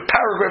megillah, meaning a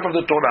paragraph of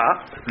the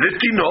Torah,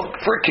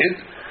 letinok for a kid,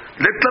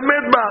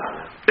 letlamed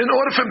ba, in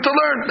order for him to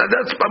learn. Now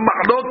that's a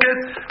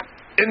ma'loket.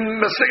 In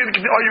Masechet,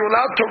 are you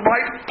allowed to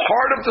write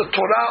part of the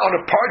Torah on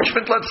a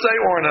parchment, let's say,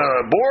 or on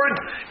a board,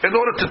 in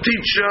order to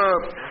teach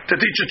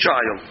a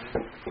child?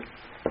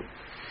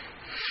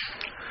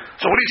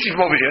 So what do you see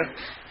from over here?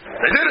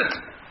 They did it.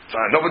 So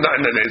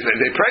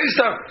they praised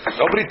her.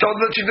 Nobody told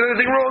them that she did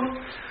anything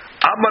wrong.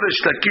 Amar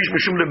eshtakish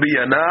mishum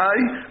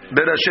lebiyanai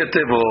berashet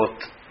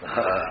tevot.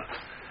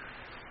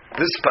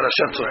 This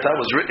parashat Sotah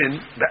was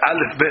written the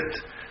Aleph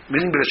Bet,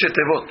 meaning berashet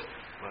tevot.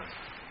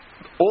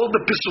 All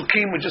the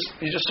Pesukim,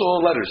 you just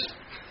saw letters.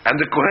 And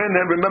the Kohen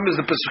remembers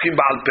the Pesukim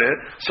Ba'al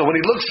Peh, so when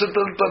he looks at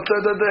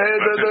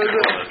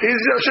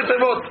he's Yashet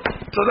Tevot.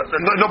 So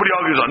nobody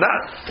argues on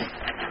that.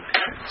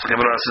 So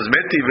Gemara says,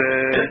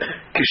 Metive,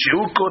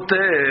 Kishu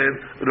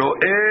Kotev,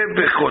 Ro'eh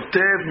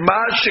Bechotev,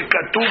 Ma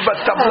Shekatuv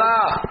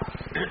Batabla.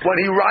 When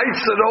he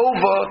writes it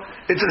over,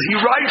 it says he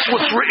writes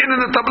what's written in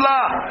the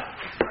Tabla,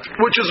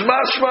 which is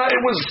mashma,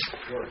 it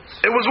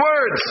was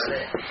words.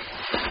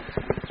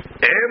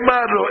 Ema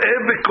ro'eh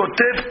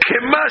v'kotev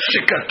kema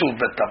shekatuv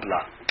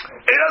b'tabla.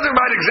 It doesn't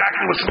write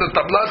exactly what's in the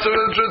tabla, so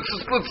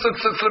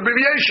it's an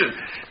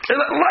abbreviation.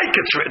 Like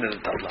it's written in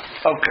the tabla.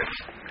 Okay.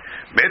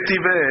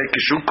 Metive,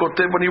 kishu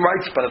kotev, when he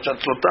writes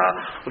parashat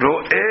Sotah,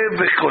 ro'eh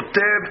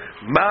v'kotev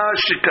ma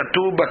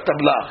shekatuv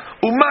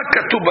b'tabla. Uma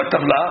katuv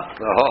b'tabla.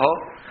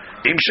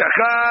 Im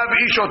shachav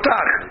ish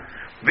otach,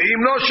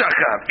 ve'im lo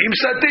shachav, im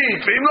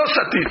satif, ve'im lo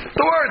satif.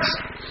 The words.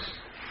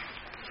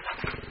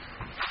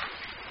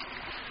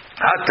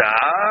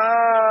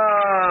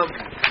 Hatam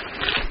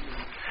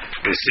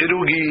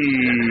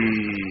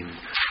Besirugin,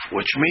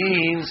 which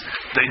means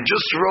they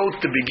just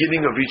wrote the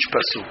beginning of each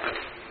pasuk.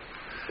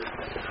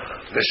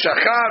 The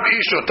Shachav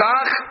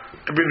Ishotach,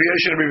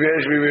 abbreviation.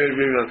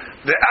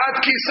 The Ad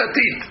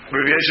Kisatit,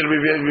 abbreviation.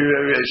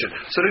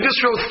 So they just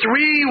wrote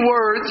 3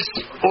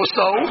 words or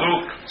so,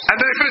 and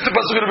then they finished the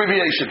pasuk with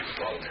abbreviation.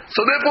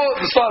 So therefore,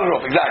 they started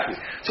off exactly.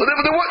 So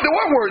therefore, there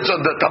were words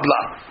on the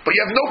tabla, but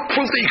you have no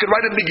proof that you could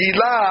write a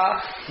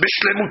Megillah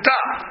b'shlemuta.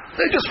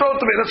 They just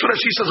wrote them. That's what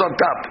Rashi says on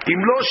top.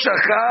 Im lo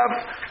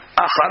shachav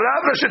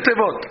acharav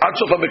rashetevot ad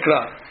sof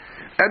hamikra.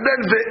 and then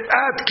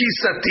ve'at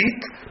kisatit,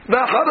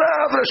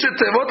 ve'acharav rashi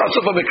tevot ad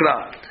sof hamikra.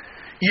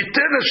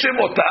 Yiten Hashem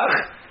otach,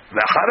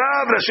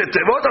 ve'acharav rashi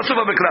tevot ad sof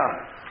hamikra.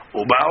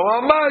 Uba'u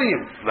hamayim,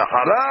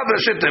 ve'acharav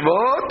rashi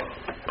tevot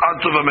ad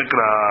sof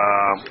hamikra.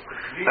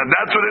 And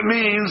that's what it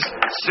means,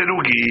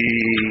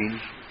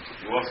 sirugi.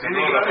 You have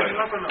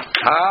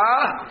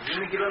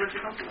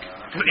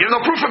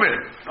no proof from it.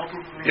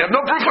 You have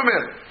no proof from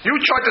it. You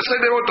tried to say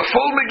they wrote the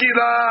full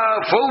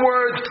Megillah, full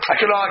words. I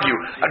can argue.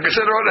 I can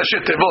say they wrote Rashi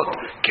Tevot.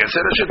 Can't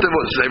say Rashi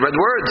Tevot. They read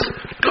words.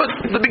 Good.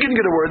 The beginning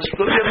of the words.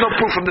 But you have no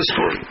proof from this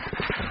story.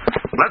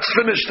 Let's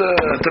finish to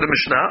the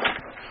Mishnah.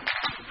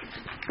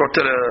 Or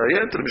to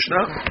the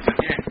Mishnah.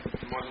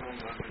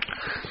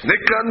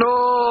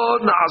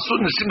 Nikanor na'asu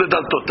nisim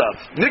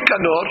ledaltotav.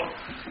 Nikanor,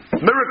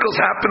 miracles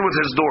happen with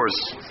his doors.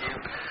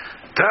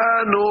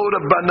 Tanu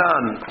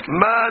Rabbanan,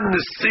 man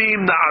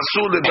nisim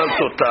na'asu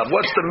ledaltotav.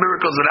 What's the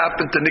miracles that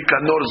happened to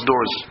Nikanor's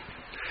doors?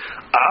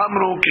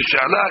 Amru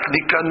kishalach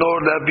Nikanor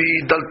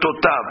lavi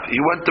daltotav. He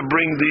went to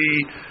bring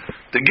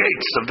the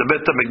gates of the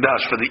Bet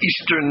HaMikdash for the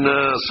eastern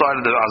side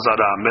of the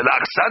Azara.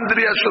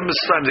 Melachsandria shel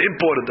Mitzrayim. They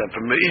imported them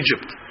from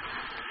Egypt.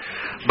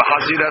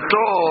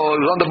 Bahazirato,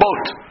 he was on the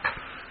boat.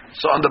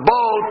 So on the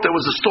boat there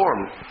was a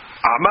storm.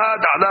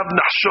 Amad alav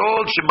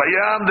nachshol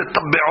shebayam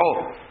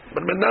letabbe'o.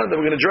 But now they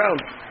were going to drown.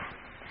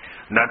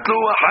 Natlu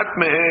achat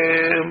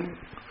mehem.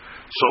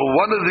 So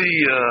one of the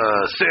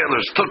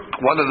sailors took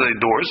one of the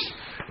doors,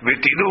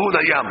 v'tiluhu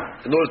layam,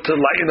 in order to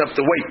lighten up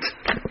the weight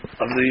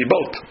of the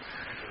boat.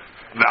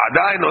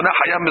 V'adayin onach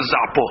hayam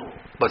miza'po.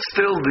 But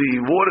still the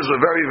waters were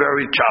very,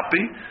 very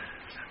choppy,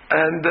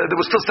 and there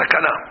was still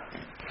sakana.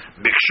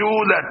 Bikshu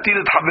la'atil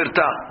et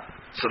havirta.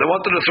 So they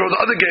wanted to throw the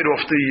other gate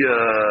off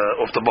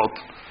the boat.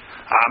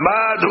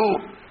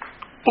 Amadu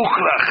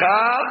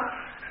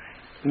uchracha.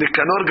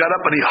 Nikanor got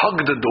up and he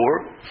hugged the door,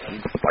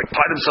 like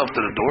tied himself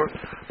to the door.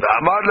 The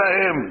amar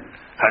lahem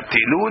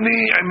hatiluni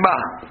imma.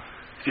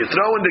 If you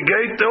throw in the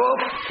gate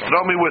off,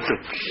 throw me with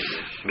it.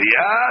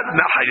 Miyad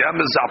nachayam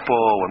zapo.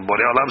 When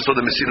Borei Olam saw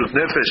the Mesirut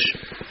Nefesh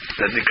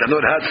that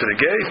Nikanor had for the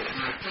gate,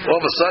 all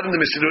of a sudden the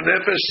Mesirut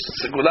Nefesh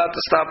segula to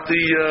stop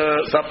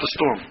the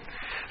storm.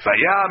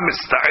 Vayam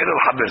mista'ir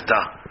al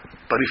habirta.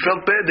 But he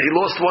felt bad that he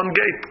lost one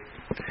gate.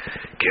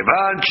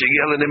 Kevan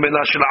shegiel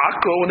nemela shel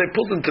Akko, when they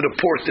pulled into the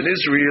port in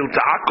Israel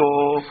to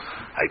Akko,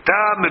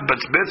 hayta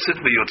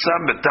mebatzbetzet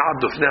veyotzam beta'ad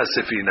dofnei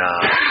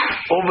hasefina.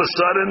 All of a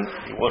sudden,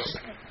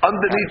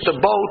 underneath the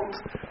boat,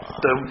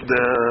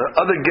 the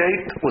other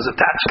gate was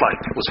attached,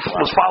 like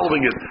was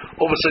following it.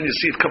 All of a sudden, you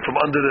see it come from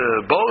under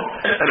the boat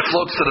and it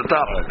floats to the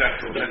top.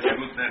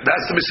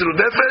 That's the Mesirut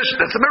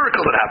Nefesh. That's a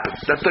miracle that happened.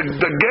 That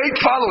the gate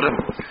followed him.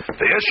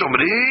 Veyesh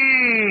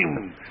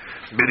omrim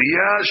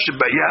biriyah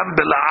shebayam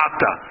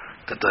bela'ata.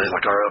 That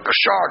like a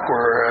shark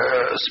or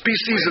a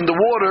species in the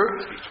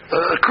water,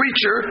 a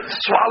creature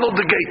swallowed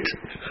the gate.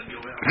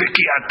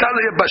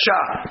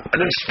 And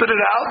then spit it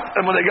out,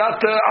 and when they got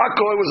to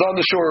Akko, it was on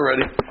the shore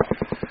already.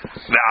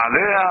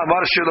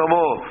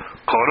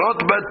 Korot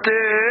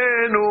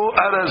batenu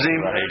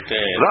arazim,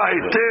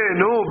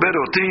 rahitenu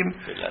berotim.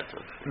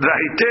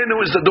 Rahitenu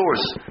is the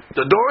doors.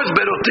 The doors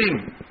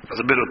berotim.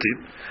 That's a berotim.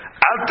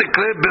 Al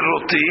tekre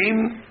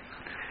berotim,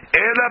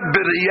 ela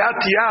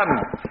beriyat yam.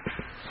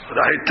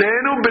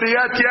 Rahitenu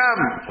beriyat yam.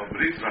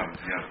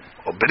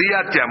 Or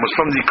beriyat yam was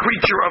from the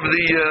creature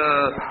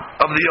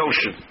of the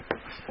ocean.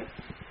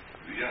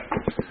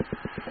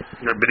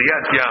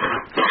 Beriyat yam.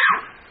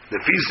 The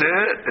fisa,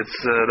 it's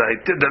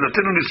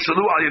Rahitenu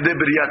nisulu al yedei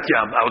beriyat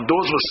yam. Our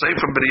doors were saved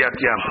from beriyat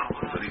yam.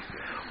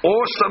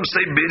 Or some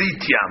say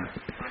berit yam.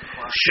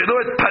 Shelo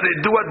et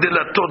paredua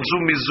delatot zu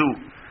mizu.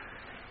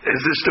 There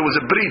was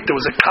a brit, there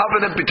was a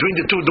covenant between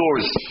the two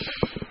doors.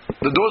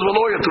 The doors were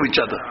loyal to each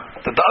other.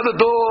 That the other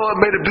door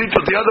made a brit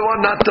with the other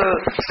one not to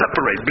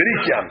separate.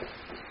 Berit yam.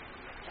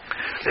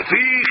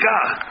 Leficha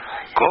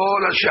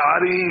kol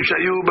hasha'arim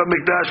shayu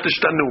b'mikdash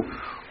nishtanu.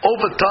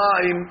 Over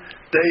time,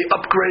 they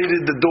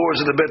upgraded the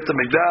doors of the Bet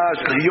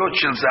HaMikdash. Liyot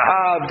shel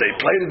zahav. They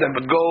plated them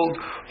with gold.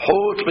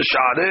 Chut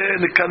v'sha'arei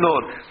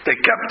nikanor. They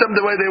kept them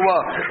the way they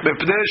were.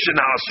 Mepnei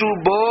shena'asu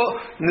bo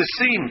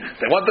nisim.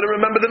 They wanted to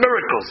remember the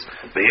miracles.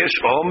 V'yesh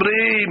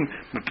omrim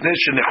mepnei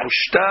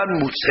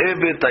shenechushtan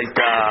mutzhevet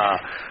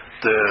hayta.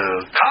 The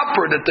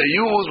copper that they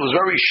used was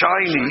very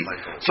shiny,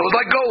 so it was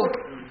like gold.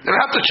 They didn't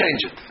have to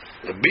change it.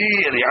 Rabbi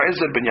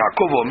Eliezer ben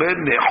Yaakov omer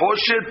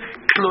nechoshet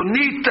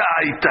klonita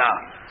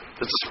hayta.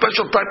 It's a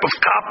special type of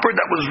copper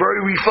that was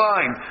very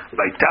refined.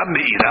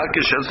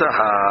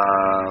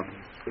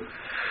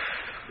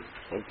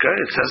 Okay,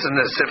 it says in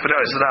the Sefer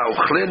Ezra,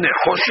 Uchle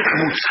nechoshet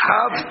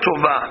mutzhav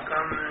tova.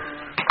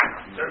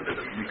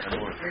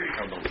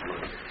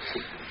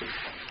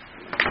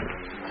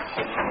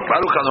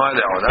 Baruch Adonai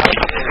le'olam.